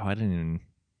us. Oh, I didn't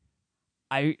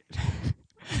even...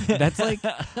 That's like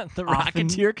the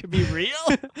Rocketeer could be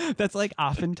real? That's like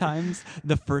oftentimes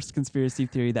the first conspiracy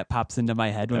theory that pops into my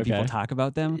head when people talk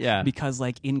about them. Yeah. Because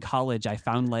like in college, I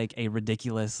found like a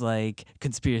ridiculous like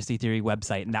conspiracy theory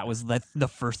website, and that was the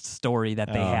first story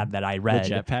that they had that I read. The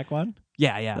jetpack one?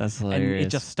 Yeah. That's and hilarious. it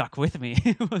just stuck with me.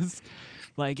 It was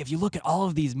like, if you look at all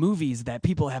of these movies that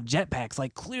people have jetpacks,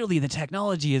 like clearly the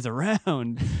technology is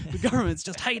around. The government's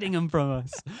just hiding them from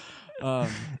us.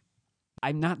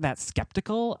 I'm not that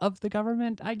skeptical of the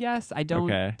government, I guess. I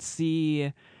don't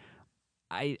see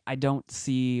I don't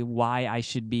see why I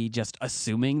should be just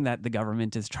assuming that the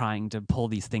government is trying to pull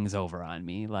these things over on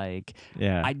me. Like,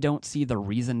 I don't see the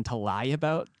reason to lie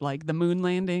about like the moon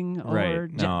landing or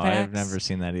jetpacks. No, I've never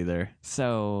seen that either.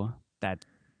 So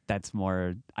that's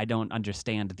more, I don't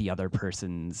understand the other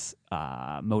person's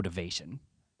motivation.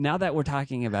 Now that we're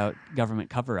talking about government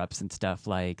cover-ups and stuff,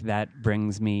 like that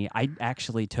brings me, I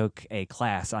actually took a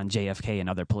class on JFK and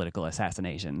other political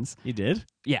assassinations. You did?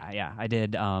 Yeah, I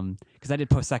did, because I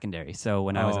did post-secondary. So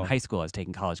when I was in high school, I was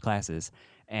taking college classes,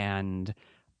 and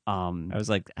I was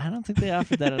like, I don't think they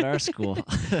offered that at our school.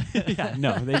 Yeah,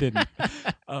 no, they didn't.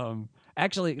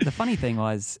 Actually, the funny thing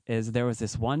is there was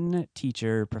this one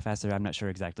teacher, professor, I'm not sure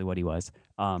exactly what he was,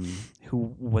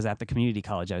 who was at the community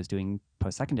college I was doing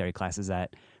post-secondary classes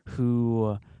at,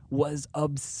 who was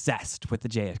obsessed with the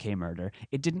JFK murder.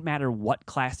 It didn't matter what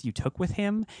class you took with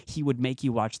him, he would make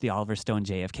you watch the Oliver Stone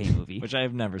JFK movie. Which I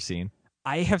have never seen.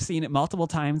 I have seen it multiple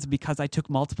times because I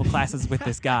took multiple classes with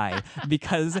this guy,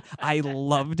 because I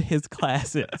loved his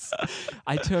classes.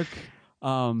 I took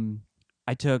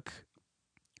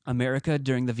America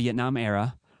during the Vietnam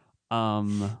era.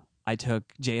 I took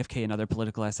JFK and other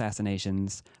political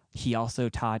assassinations. He also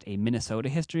taught a Minnesota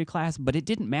history class, but it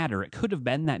didn't matter. It could have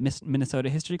been that Minnesota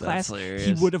history class. Hilarious.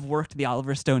 He would have worked the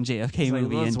Oliver Stone JFK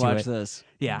movie Let's into watch it. this.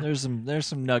 Yeah. There's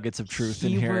some nuggets of truth in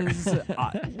He here. was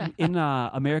in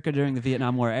America during the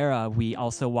Vietnam War era. We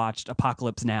also watched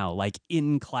Apocalypse Now, like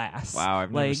in class. Wow,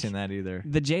 I've never Like, seen that either.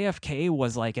 The JFK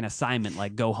was like an assignment,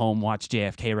 like go home, watch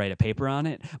JFK, write a paper on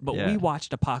it. But we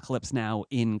watched Apocalypse Now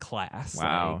in class.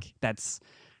 Wow. Like,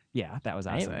 that was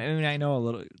awesome. I mean, I know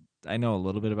a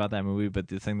little bit about that movie, but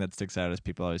the thing that sticks out is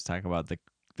people always talk about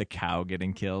the cow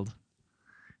getting killed.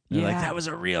 They're like, that was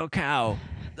a real cow.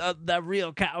 That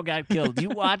real cow got killed. You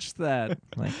watched that?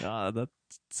 I'm like, oh, that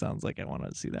sounds like I want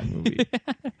to see that movie.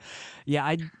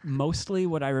 Yeah, mostly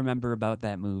what I remember about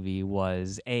that movie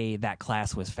was A, that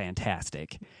class was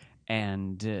fantastic,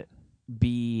 and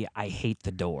B, I hate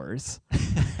the Doors.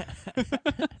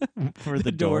 For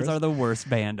the Doors are the worst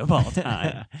band of all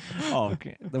time. Oh,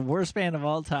 okay. The worst band of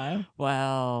all time?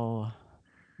 Well,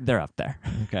 they're up there.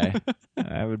 Okay.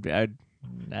 I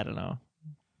don't know.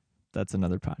 That's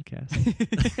another podcast.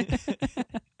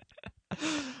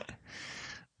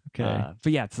 Okay.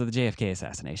 But yeah, so the JFK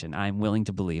assassination, I'm willing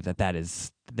to believe that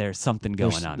there's something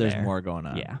going on There's there. more going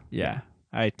on. Yeah. Yeah.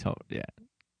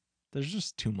 There's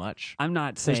just too much. I'm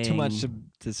not saying There's too much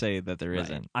to say that there right.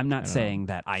 isn't. I'm not saying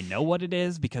that I know what it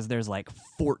is because there's like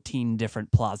 14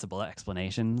 different plausible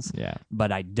explanations. Yeah.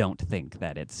 But I don't think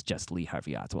that it's just Lee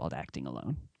Harvey Oswald acting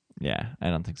alone. Yeah, I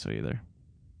don't think so either.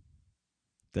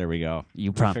 There we go.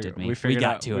 You prompted me. We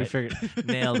got to it.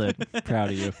 Nailed it.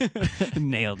 Proud of you.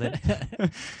 Nailed it.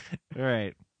 All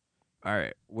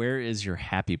right. Where is your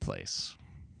happy place?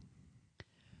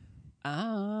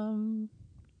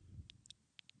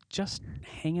 Just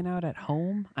hanging out at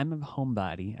home. I'm a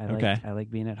homebody. I like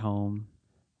being at home,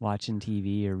 watching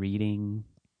TV or reading,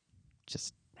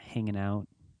 just hanging out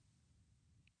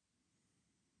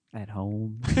at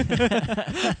home.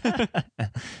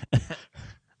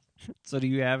 So do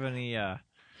you have any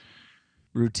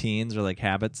routines or like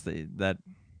habits that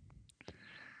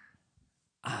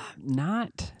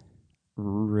Not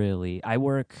really. I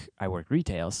work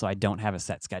retail, so I don't have a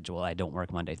set schedule. I don't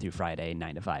work Monday through Friday,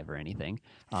 9 to 5 or anything.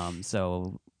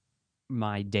 So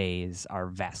my days are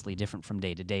vastly different from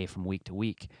day to day, from week to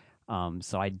week.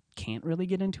 So I can't really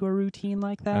get into a routine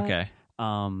like that. Okay.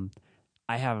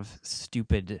 I have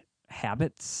stupid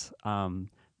habits,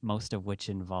 most of which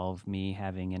involve me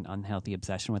having an unhealthy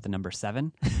obsession with the number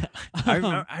 7.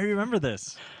 I remember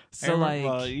this. So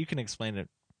well, you can explain it.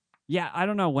 Yeah, I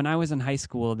don't know. When I was in high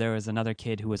school, there was another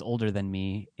kid who was older than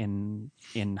me in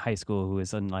high school who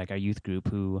was in like our youth group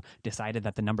who decided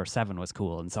that the number 7 was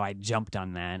cool. And so I jumped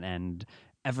on that. And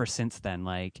ever since then,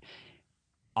 like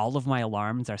all of my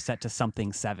alarms are set to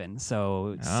something 7.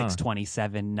 So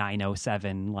 627,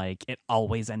 907, like it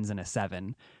always ends in a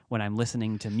 7. When I'm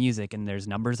listening to music and there's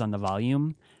numbers on the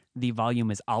volume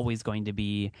is always going to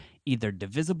be either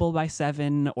divisible by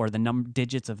 7 or the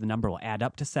digits of the number will add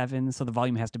up to 7. So the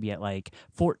volume has to be at like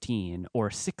 14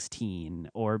 or 16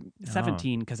 or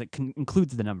 17 because it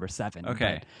includes the number 7.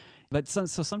 Okay. But so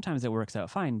sometimes it works out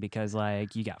fine because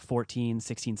like you got 14,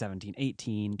 16, 17,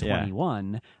 18,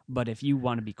 21. Yeah. But if you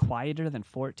want to be quieter than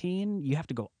 14, you have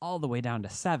to go all the way down to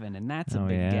 7. And that's a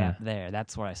big gap there.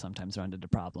 That's where I sometimes run into the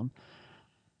problem.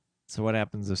 So what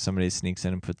happens if somebody sneaks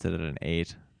in and puts it at an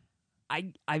 8? I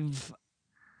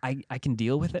can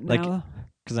deal with it now.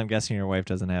 Because I'm guessing your wife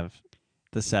doesn't have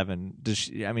the 7. Does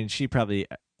she? I mean, she probably...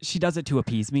 She does it to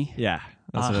appease me. Yeah,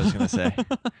 that's what I was going to say.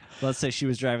 Let's say she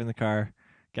was driving the car,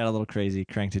 got a little crazy,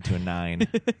 cranked it to a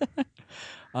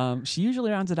 9. She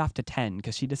usually rounds it off to 10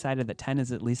 because she decided that 10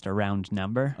 is at least a round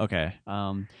number. Okay.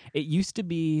 It used to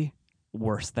be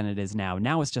worse than it is now.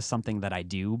 Now it's just something that I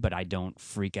do, but I don't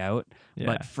freak out. Yeah.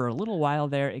 But for a little while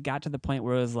there, it got to the point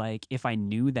where it was like, if I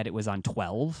knew that it was on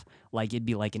 12, like it'd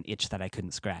be like an itch that I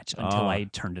couldn't scratch until I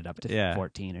turned it up to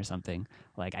 14 or something.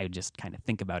 Like I would just kind of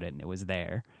think about it and it was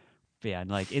there. But yeah,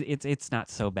 like it's not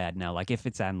so bad now. Like if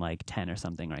it's on like 10 or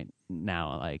something right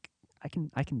now, like I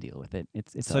can deal with it.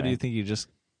 It's so do you think you just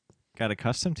got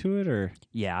accustomed to it, or?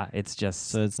 Yeah, it's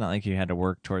just... So it's not like you had to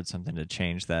work towards something to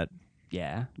change that.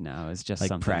 Yeah, no, it's just like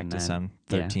something practice on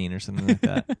 13 or something like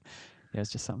that. Yeah, it's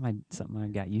just something I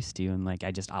got used to, and like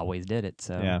I just always did it.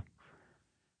 So yeah.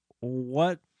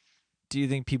 What do you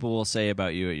think people will say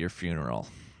about you at your funeral?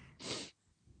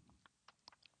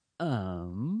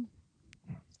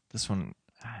 This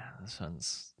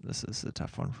is a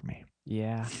tough one for me.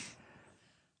 Yeah.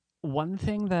 One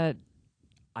thing that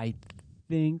I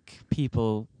think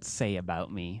people say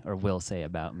about me or will say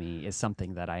about me is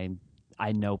something that I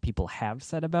know people have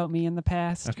said about me in the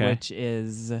past, which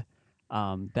is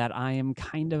that I am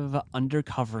kind of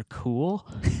undercover cool.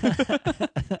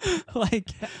 Like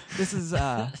this is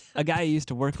a guy I used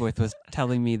to work with was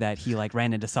telling me that he like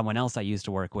ran into someone else I used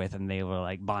to work with and they were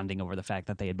like bonding over the fact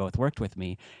that they had both worked with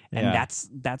me. And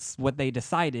that's what they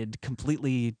decided,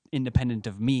 completely independent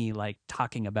of me like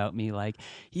talking about me. Like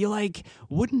you like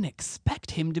wouldn't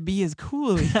expect him to be as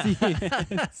cool as he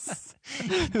is.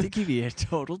 I think he'd be a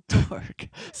total dork.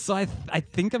 So I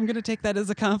think I'm gonna take that as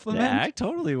a compliment. Yeah, I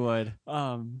totally would.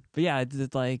 But yeah,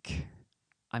 it's like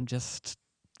I'm just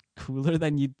cooler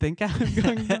than you'd think I'm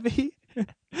going to be.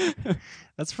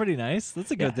 That's pretty nice. That's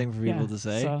a good thing for people to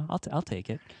say. So I'll take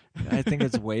it. I think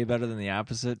it's way better than the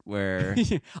opposite, where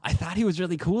I thought he was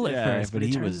really cool at first, but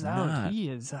he turns out not. He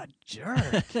is a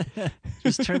jerk.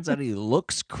 Just turns out he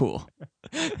looks cool.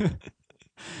 I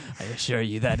assure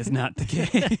you that is not the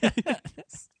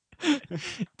case.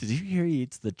 Did you hear he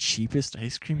eats the cheapest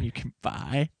ice cream you can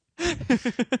buy?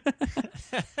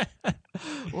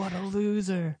 What a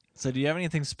loser. So do you have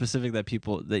anything specific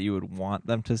that you would want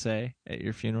them to say at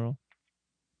your funeral?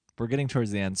 we're getting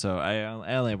towards the end, so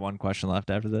I only have one question left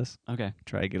after this. Okay.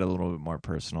 Try to get a little bit more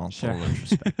personal, Sure. a little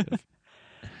introspective.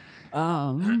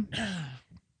 mm,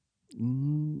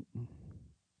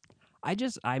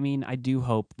 I do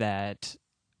hope that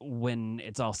when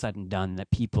it's all said and done,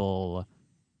 that people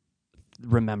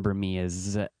remember me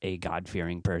as a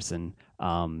God-fearing person.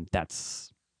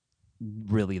 That's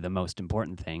really the most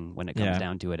important thing when it comes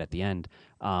down to it at the end.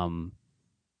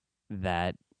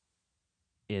 That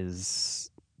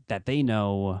is that they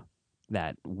know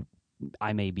that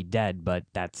I may be dead, but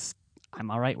I'm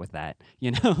all right with that.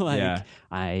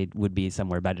 I would be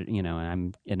somewhere better, and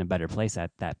I'm in a better place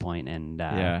at that point. And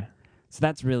so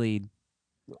that's really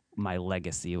my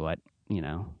legacy.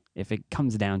 If it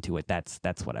comes down to it,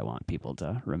 that's what I want people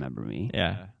to remember me.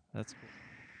 Yeah, that's cool.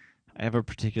 I have a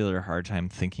particular hard time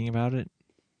thinking about it.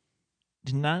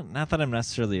 Not that I'm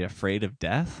necessarily afraid of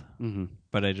death,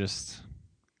 but I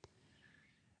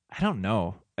don't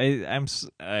know. I'm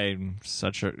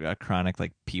such a chronic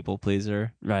people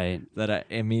pleaser, right? That I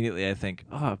immediately think,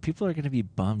 oh, people are going to be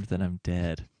bummed that I'm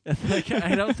dead.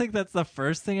 I don't think that's the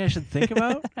first thing I should think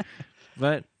about.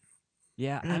 But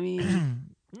yeah, I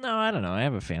mean, no, I don't know. I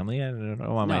have a family. I don't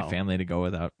want my family to go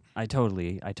without. I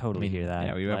totally hear that.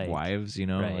 Yeah, we have wives,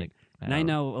 right. And I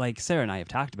know, Sarah and I have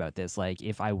talked about this.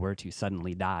 If I were to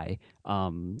suddenly die,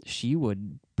 she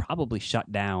would probably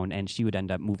shut down, and she would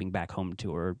end up moving back home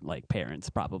to her parents,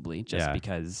 probably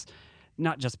because,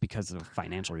 not just because of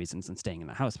financial reasons and staying in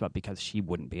the house, but because she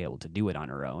wouldn't be able to do it on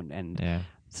her own. And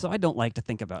so I don't like to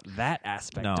think about that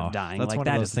aspect of dying. That's one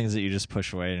of those things that you just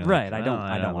push away. And right. I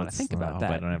don't want to think about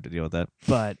that. I don't have to deal with that.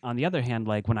 But on the other hand,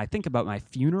 when I think about my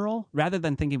funeral, rather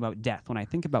than thinking about death, when I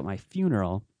think about my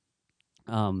funeral,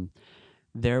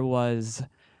 there was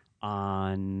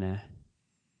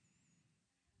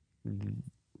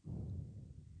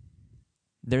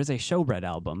there's a Showbread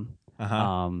album.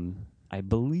 I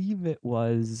believe it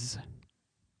was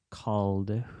called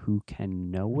Who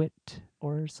Can Know It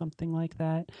or something like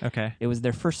that. Okay. It was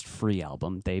their first free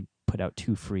album. They put out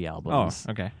 2 free albums.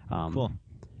 Oh, okay. Cool.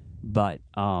 But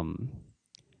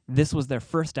this was their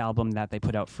first album that they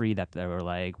put out free, that they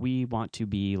were we want to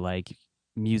be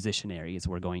musicianaries.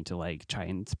 We're going to try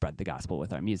and spread the gospel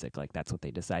with our music. That's what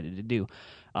they decided to do.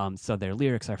 So their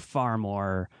lyrics are far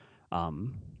more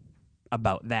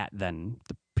about that than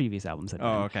the previous albums had been.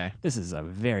 Oh, okay. This is a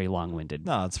very long-winded.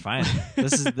 No, it's fine.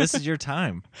 This is your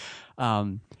time.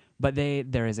 But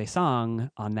there is a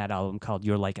song on that album called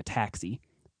 "You're Like a Taxi,"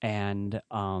 and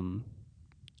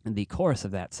the chorus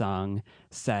of that song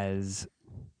says,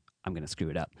 I'm going to screw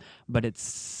it up, but it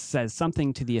says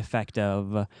something to the effect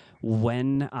of,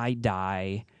 when I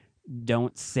die,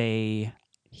 don't say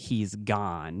he's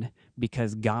gone,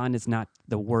 because gone is not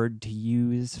the word to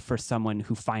use for someone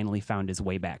who finally found his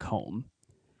way back home.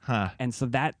 Huh. And so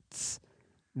that's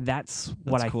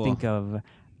what I cool. think of.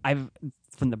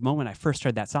 From the moment I first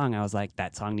heard that song, I was like,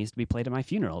 that song needs to be played at my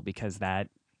funeral, because that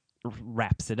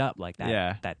wraps it up like that.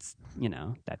 Yeah. That's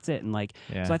it. And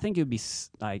so I think it would be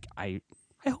I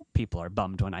hope people are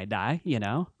bummed when I die,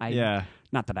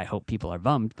 Not that I hope people are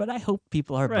bummed, but I hope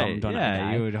people are bummed when I die.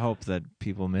 Yeah, you would hope that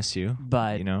people miss you.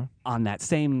 But on that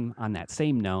same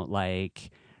note,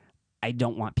 I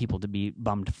don't want people to be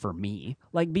bummed for me.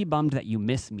 Be bummed that you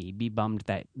miss me. Be bummed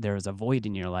that there's a void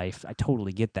in your life. I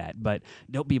totally get that, but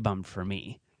don't be bummed for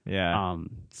me. Yeah.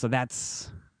 So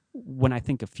that's, when I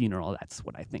think of funeral, that's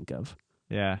what I think of.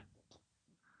 Yeah.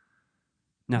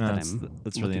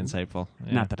 That's really insightful.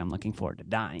 Yeah. Not that I'm looking forward to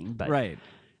dying, but right.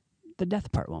 The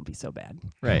death part won't be so bad.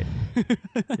 Right.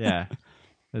 Yeah.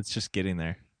 It's just getting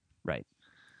there. Right.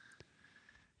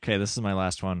 Okay, this is my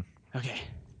last one. Okay.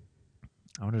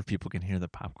 I wonder if people can hear the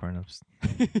popcorn.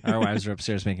 Our wives are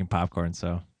upstairs making popcorn,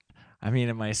 so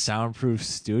in my soundproof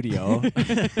studio.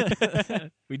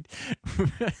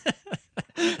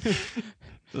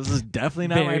 This is definitely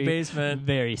not my basement.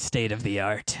 Very state of the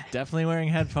art. Definitely wearing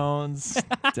headphones.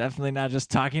 Definitely not just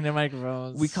talking to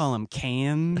microphones. We call them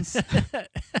cans.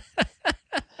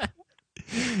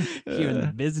 Here in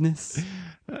the business.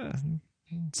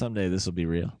 Someday this will be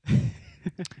real.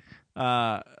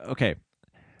 Okay.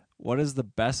 What is the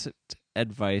best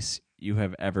advice you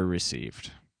have ever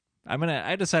received?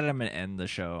 I decided I'm gonna end the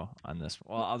show on this.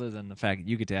 Well, other than the fact that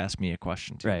you get to ask me a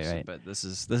question too. Right. But this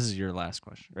is your last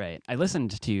question. Right. I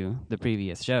listened to the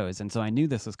previous shows, and so I knew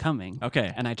this was coming.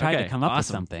 Okay. And I tried to come up with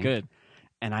something. Good.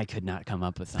 And I could not come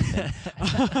up with something.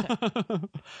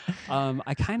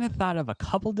 I kind of thought of a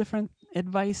couple different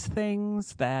advice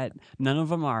things that none of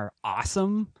them are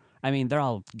awesome. They're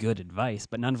all good advice,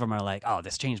 but none of them are oh,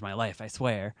 this changed my life, I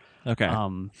swear. Okay.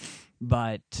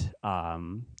 But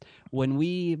when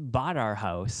we bought our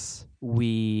house,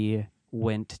 we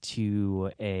went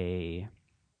to a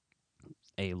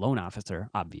loan officer,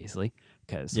 obviously,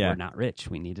 because Yeah. we're not rich.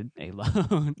 We needed a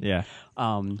loan. Yeah.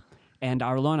 And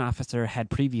our loan officer had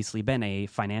previously been a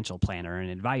financial planner and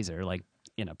advisor, like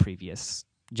in a previous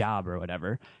job or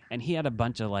whatever. And he had a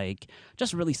bunch of like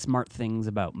just really smart things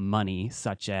about money,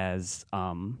 such as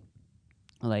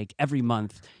like every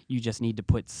month you just need to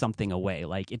put something away.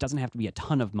 Like it doesn't have to be a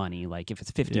ton of money. Like if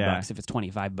it's $50, if it's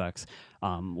 $25,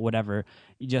 whatever,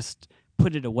 you just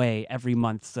put it away every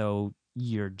month. So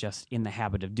you're just in the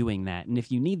habit of doing that. And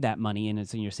if you need that money and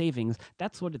it's in your savings,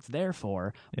 that's what it's there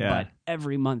for. Yeah. But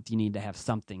every month you need to have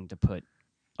something to put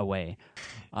away.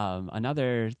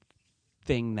 Another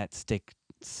thing that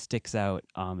sticks out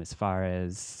as far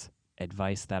as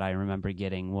advice that I remember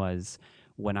getting was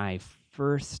when I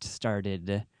first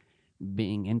started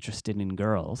being interested in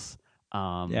girls.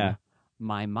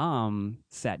 My mom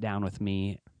sat down with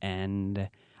me, and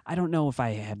I don't know if I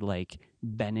had like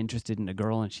been interested in a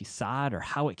girl and she saw it or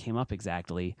how it came up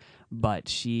exactly, but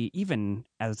she, even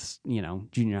as,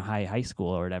 junior high school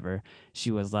or whatever, she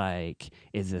was like,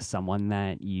 is this someone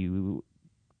that you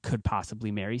could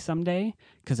possibly marry someday?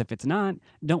 Because if it's not,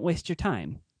 don't waste your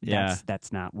time. Yeah.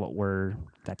 That's not what we're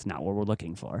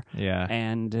looking for. Yeah.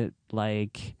 And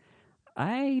like,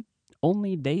 I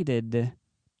only dated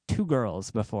 2 girls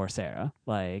before Sarah.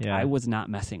 Like, I was not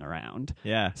messing around.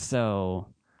 Yeah. So,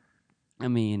 I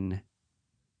mean,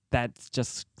 that's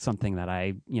just something that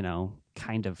I,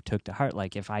 kind of took to heart.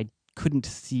 Like, if I couldn't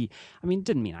see, I mean, it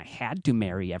didn't mean I had to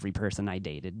marry every person I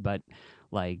dated, but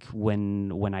like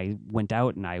when I went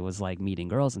out and I was like meeting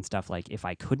girls and stuff, like if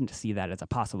I couldn't see that as a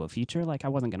possible future, like I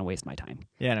wasn't going to waste my time.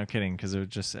 Yeah, no kidding, because it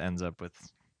just ends up with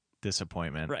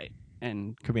disappointment. Right.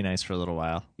 And could be nice for a little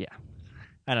while. Yeah.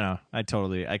 I don't know.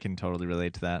 I can totally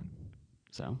relate to that.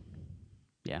 So,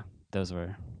 yeah, those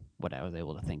were what I was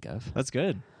able to think of. That's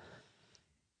good.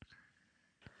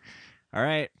 All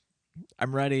right.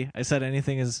 I'm ready. I said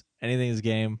anything is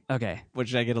game. Okay.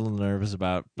 Which I get a little nervous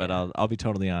about, but Yeah. I'll be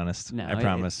totally honest. No, I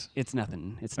promise. It's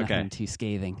nothing. It's nothing too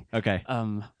scathing. Okay.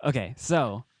 Okay.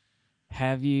 So,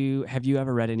 have you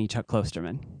ever read any Chuck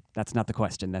Klosterman? That's not the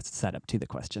question. That's the setup to the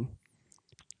question.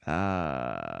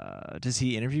 Does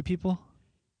he interview people?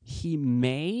 He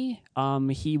may.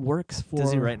 He works for.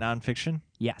 Does he write nonfiction?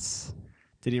 Yes.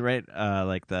 Did he write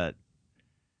like that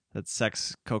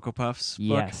Sex Cocoa Puffs book?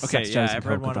 Yes. Okay, Sex, yeah, Drugs, I've and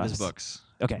read Cocoa one of his Puffs. books.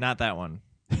 Okay. Not that one.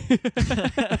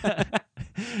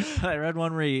 I read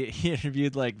one where he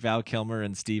interviewed like Val Kilmer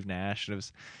and Steve Nash. It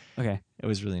was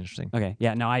really interesting. Okay.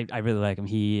 Yeah, no, I really like him.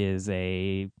 He is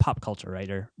a pop culture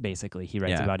writer, basically. He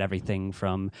writes about everything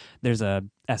from, there's a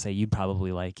essay you'd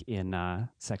probably like in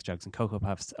Sex, Drugs, and Cocoa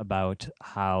Puffs about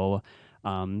how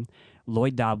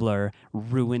Lloyd Dobler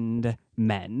ruined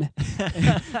men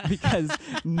because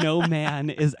no man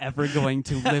is ever going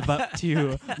to live up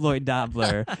to Lloyd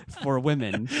Dobler for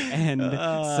women. And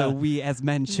so we as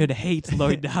men should hate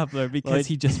Lloyd Dobler because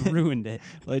he just ruined it.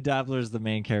 Lloyd Dobler is the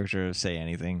main character of Say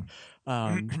Anything.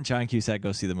 John Cusack,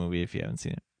 go see the movie if you haven't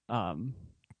seen it.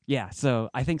 Yeah, so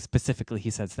I think specifically he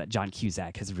says that John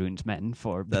Cusack has ruined men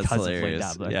because of Lloyd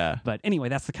Dobler. Yeah. But anyway,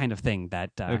 that's the kind of thing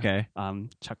that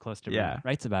Chuck Klosterman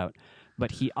writes about.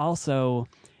 But he also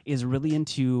is really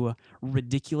into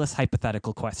ridiculous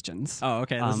hypothetical questions. Oh,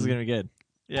 okay. This is going to be good.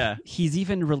 Yeah. He's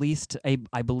even released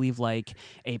I believe like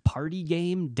a party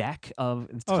game deck of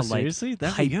seriously?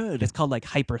 That'd be good. It's called like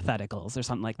Hypotheticals or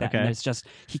something like that. Okay. And it's just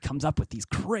he comes up with these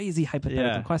crazy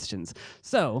hypothetical questions.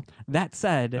 So that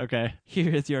said,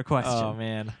 here is your question. Oh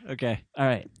man. Okay. All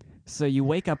right. So you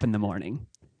wake up in the morning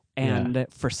and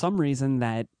for some reason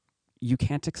that you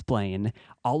can't explain,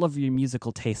 all of your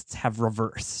musical tastes have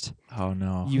reversed. Oh,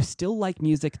 no. You still like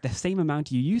music the same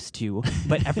amount you used to,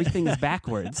 but everything is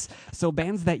backwards. So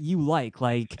bands that you like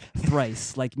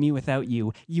Thrice, like Me Without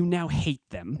You, you now hate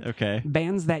them. Okay.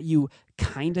 Bands that you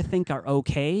kind of think are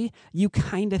okay, you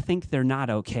kind of think they're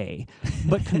not okay.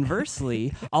 But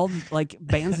conversely, all like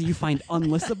bands that you find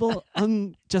unlistenable,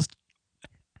 just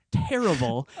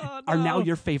terrible, are now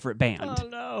your favorite band. Oh,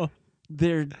 no.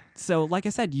 So like I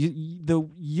said,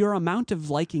 your amount of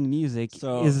liking music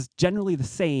is generally the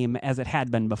same as it had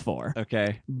been before.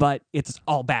 Okay. But it's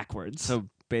all backwards. So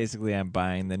basically I'm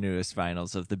buying the newest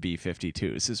vinyls of the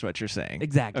B-52s is what you're saying.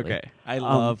 Exactly. Okay. I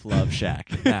love Shack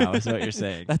now is what you're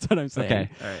saying. That's what I'm saying. Okay.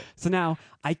 All right. So now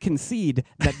I concede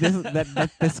that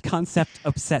that this concept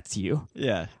upsets you.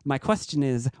 Yeah. My question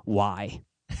is why?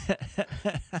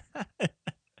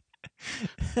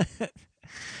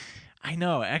 I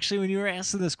know. Actually, when you were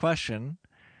asking this question,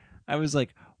 I was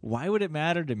like, why would it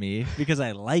matter to me? Because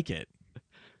I like it.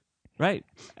 Right.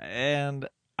 And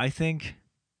I think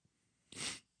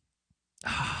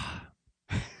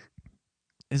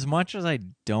As much as I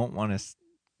don't want to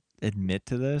admit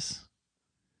to this,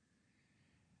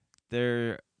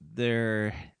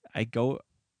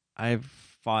 I've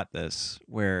fought this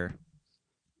where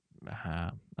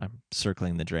I'm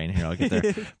circling the drain here. I'll get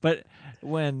there. But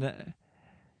when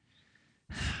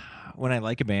I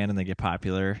like a band and they get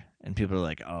popular and people are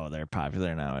like, "Oh, they're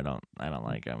popular now. I don't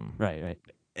like them." Right.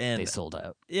 And They sold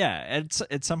out. yeah,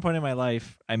 at some point in my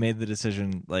life, I made the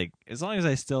decision, like, as long as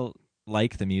I still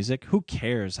like the music, who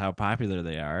cares how popular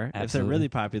they are? Absolutely. If they're really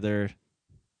popular,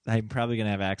 I'm probably going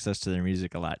to have access to their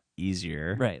music a lot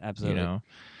easier. Right, absolutely. You know?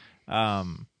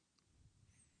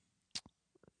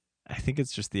 I think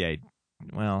it's just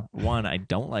one, I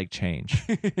don't like change.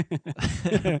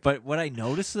 But would I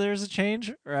notice there's a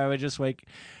change? Or I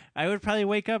would probably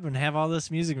wake up and have all this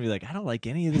music and be like, I don't like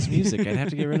any of this music. I'd have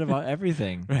to get rid of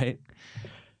everything. Right.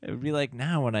 It would be like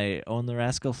now when I own the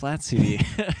Rascal Flatts CD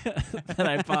that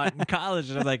I bought in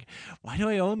college, and I'm like, why do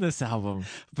I own this album?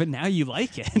 But now you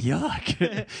like it.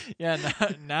 Yuck. Yeah,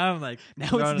 now I'm like, Now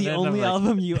it's the only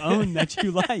album you own that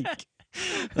you like.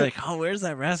 Like, oh, where's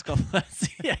that Rascal Flatts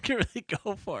CD? I can really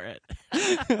go for it.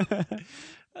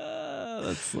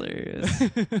 That's hilarious.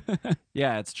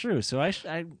 Yeah, it's true. So I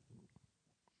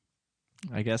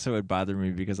guess it would bother me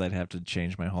because I'd have to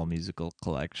change my whole musical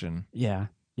collection. Yeah,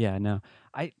 no.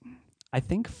 I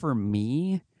think for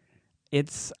me,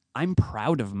 I'm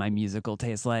proud of my musical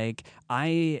taste. Like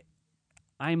I'm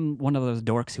one of those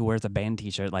dorks who wears a band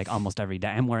T-shirt like almost every day.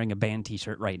 I'm wearing a band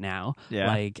T-shirt right now. Yeah.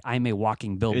 Like I'm a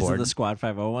walking billboard. Is it the Squad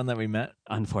 50 one that we met?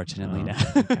 Unfortunately, no.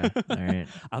 Okay. All right.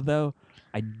 Although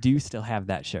I do still have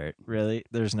that shirt. Really?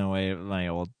 There's no way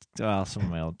some of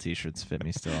my old T-shirts fit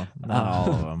me still. Not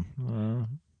all of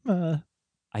them.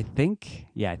 I think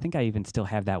I even still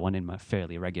have that one in my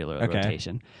fairly regular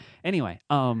rotation. Anyway,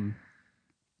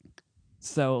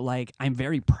 so like I'm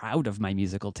very proud of my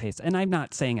musical taste, and I'm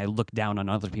not saying I look down on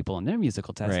other people and their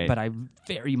musical taste, Right. but I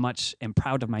very much am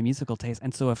proud of my musical taste.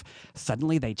 And so if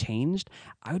suddenly they changed,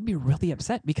 I would be really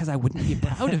upset because I wouldn't be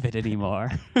proud of it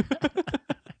anymore.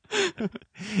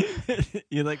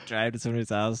 You like drive to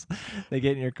somebody's house, they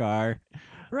get in your car.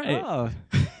 Right. Oh,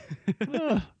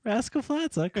 Rascal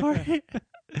Flatts, huh, Corey?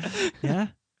 Yeah.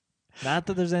 Not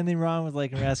that there's anything wrong with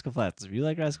liking Rascal Flatts. If you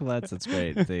like Rascal Flatts, that's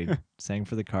great. They sang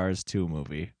for the Cars 2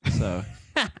 movie, so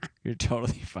you're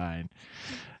totally fine.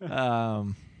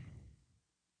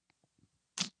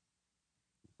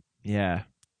 Yeah.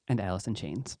 And Alice in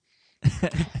Chains.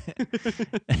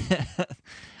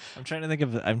 I'm trying to think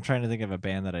of a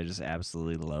band that I just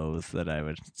absolutely loathe that I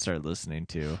would start listening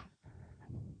to.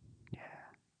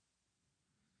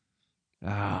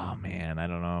 Oh man, I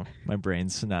don't know. My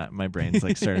brain's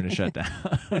like starting to shut down,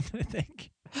 I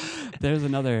think. There's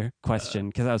another question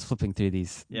because I was flipping through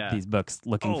these books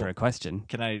looking for a question.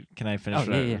 Can I finish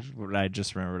what I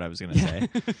just remembered I was going to say?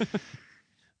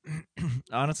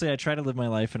 Honestly, I try to live my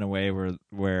life in a way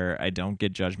where I don't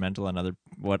get judgmental on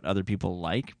what other people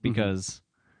like, because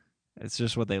it's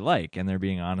just what they like and they're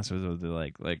being honest with what they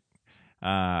like. Like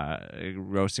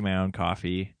roasting my own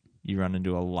coffee. You run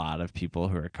into a lot of people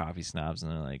who are coffee snobs,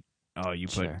 and they're like, "Oh, you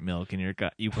put milk in your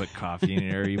you put coffee in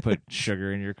your, or you put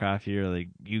sugar in your coffee, or like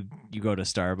you go to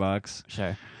Starbucks."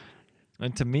 Sure.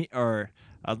 And to me, or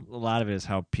a lot of it is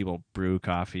how people brew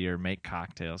coffee or make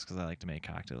cocktails, because I like to make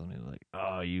cocktails. And they're like,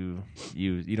 "Oh, you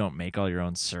don't make all your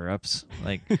own syrups,"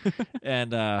 like,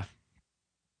 and I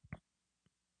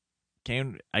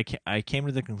came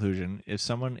to the conclusion, if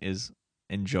someone is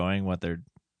enjoying what they're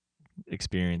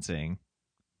experiencing,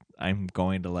 I'm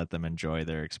going to let them enjoy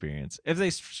their experience. If they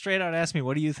straight out ask me,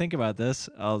 "What do you think about this?"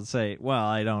 I'll say, "Well,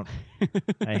 I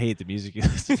hate the music you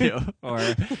listen to," or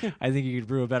 "I think you could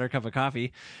brew a better cup of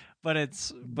coffee." But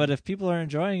if people are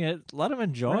enjoying it, let them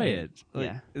enjoy it.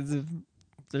 Like,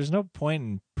 there's no point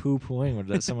in poo-pooing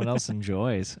what someone else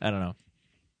enjoys. I don't know.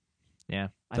 Yeah,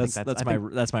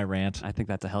 that's my rant. I think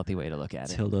that's a healthy way to look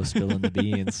at it. Tildo spilling the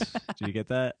beans. Did you get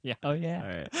that? Yeah. Oh yeah. All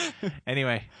right.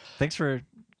 Anyway, thanks for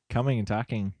coming and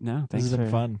talking. No, this has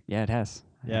been fun. Yeah, it has.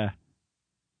 Yeah.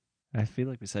 I feel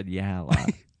like we said a lot.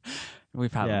 We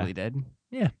probably did.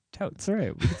 Yeah. Totes. It's all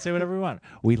right. We can say whatever we want.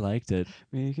 We liked it.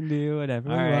 We can do whatever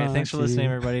we want. All right. want Thanks for listening,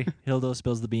 everybody. Hildo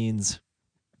spills the beans.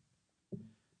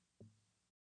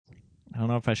 I don't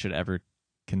know if I should ever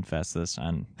confess this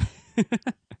to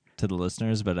the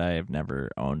listeners, but I have never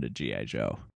owned a G.I.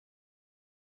 Joe.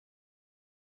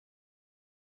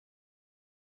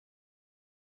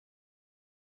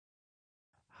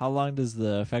 How long does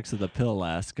the effects of the pill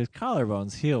last? Because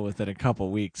collarbones heal within a couple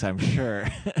weeks, I'm sure.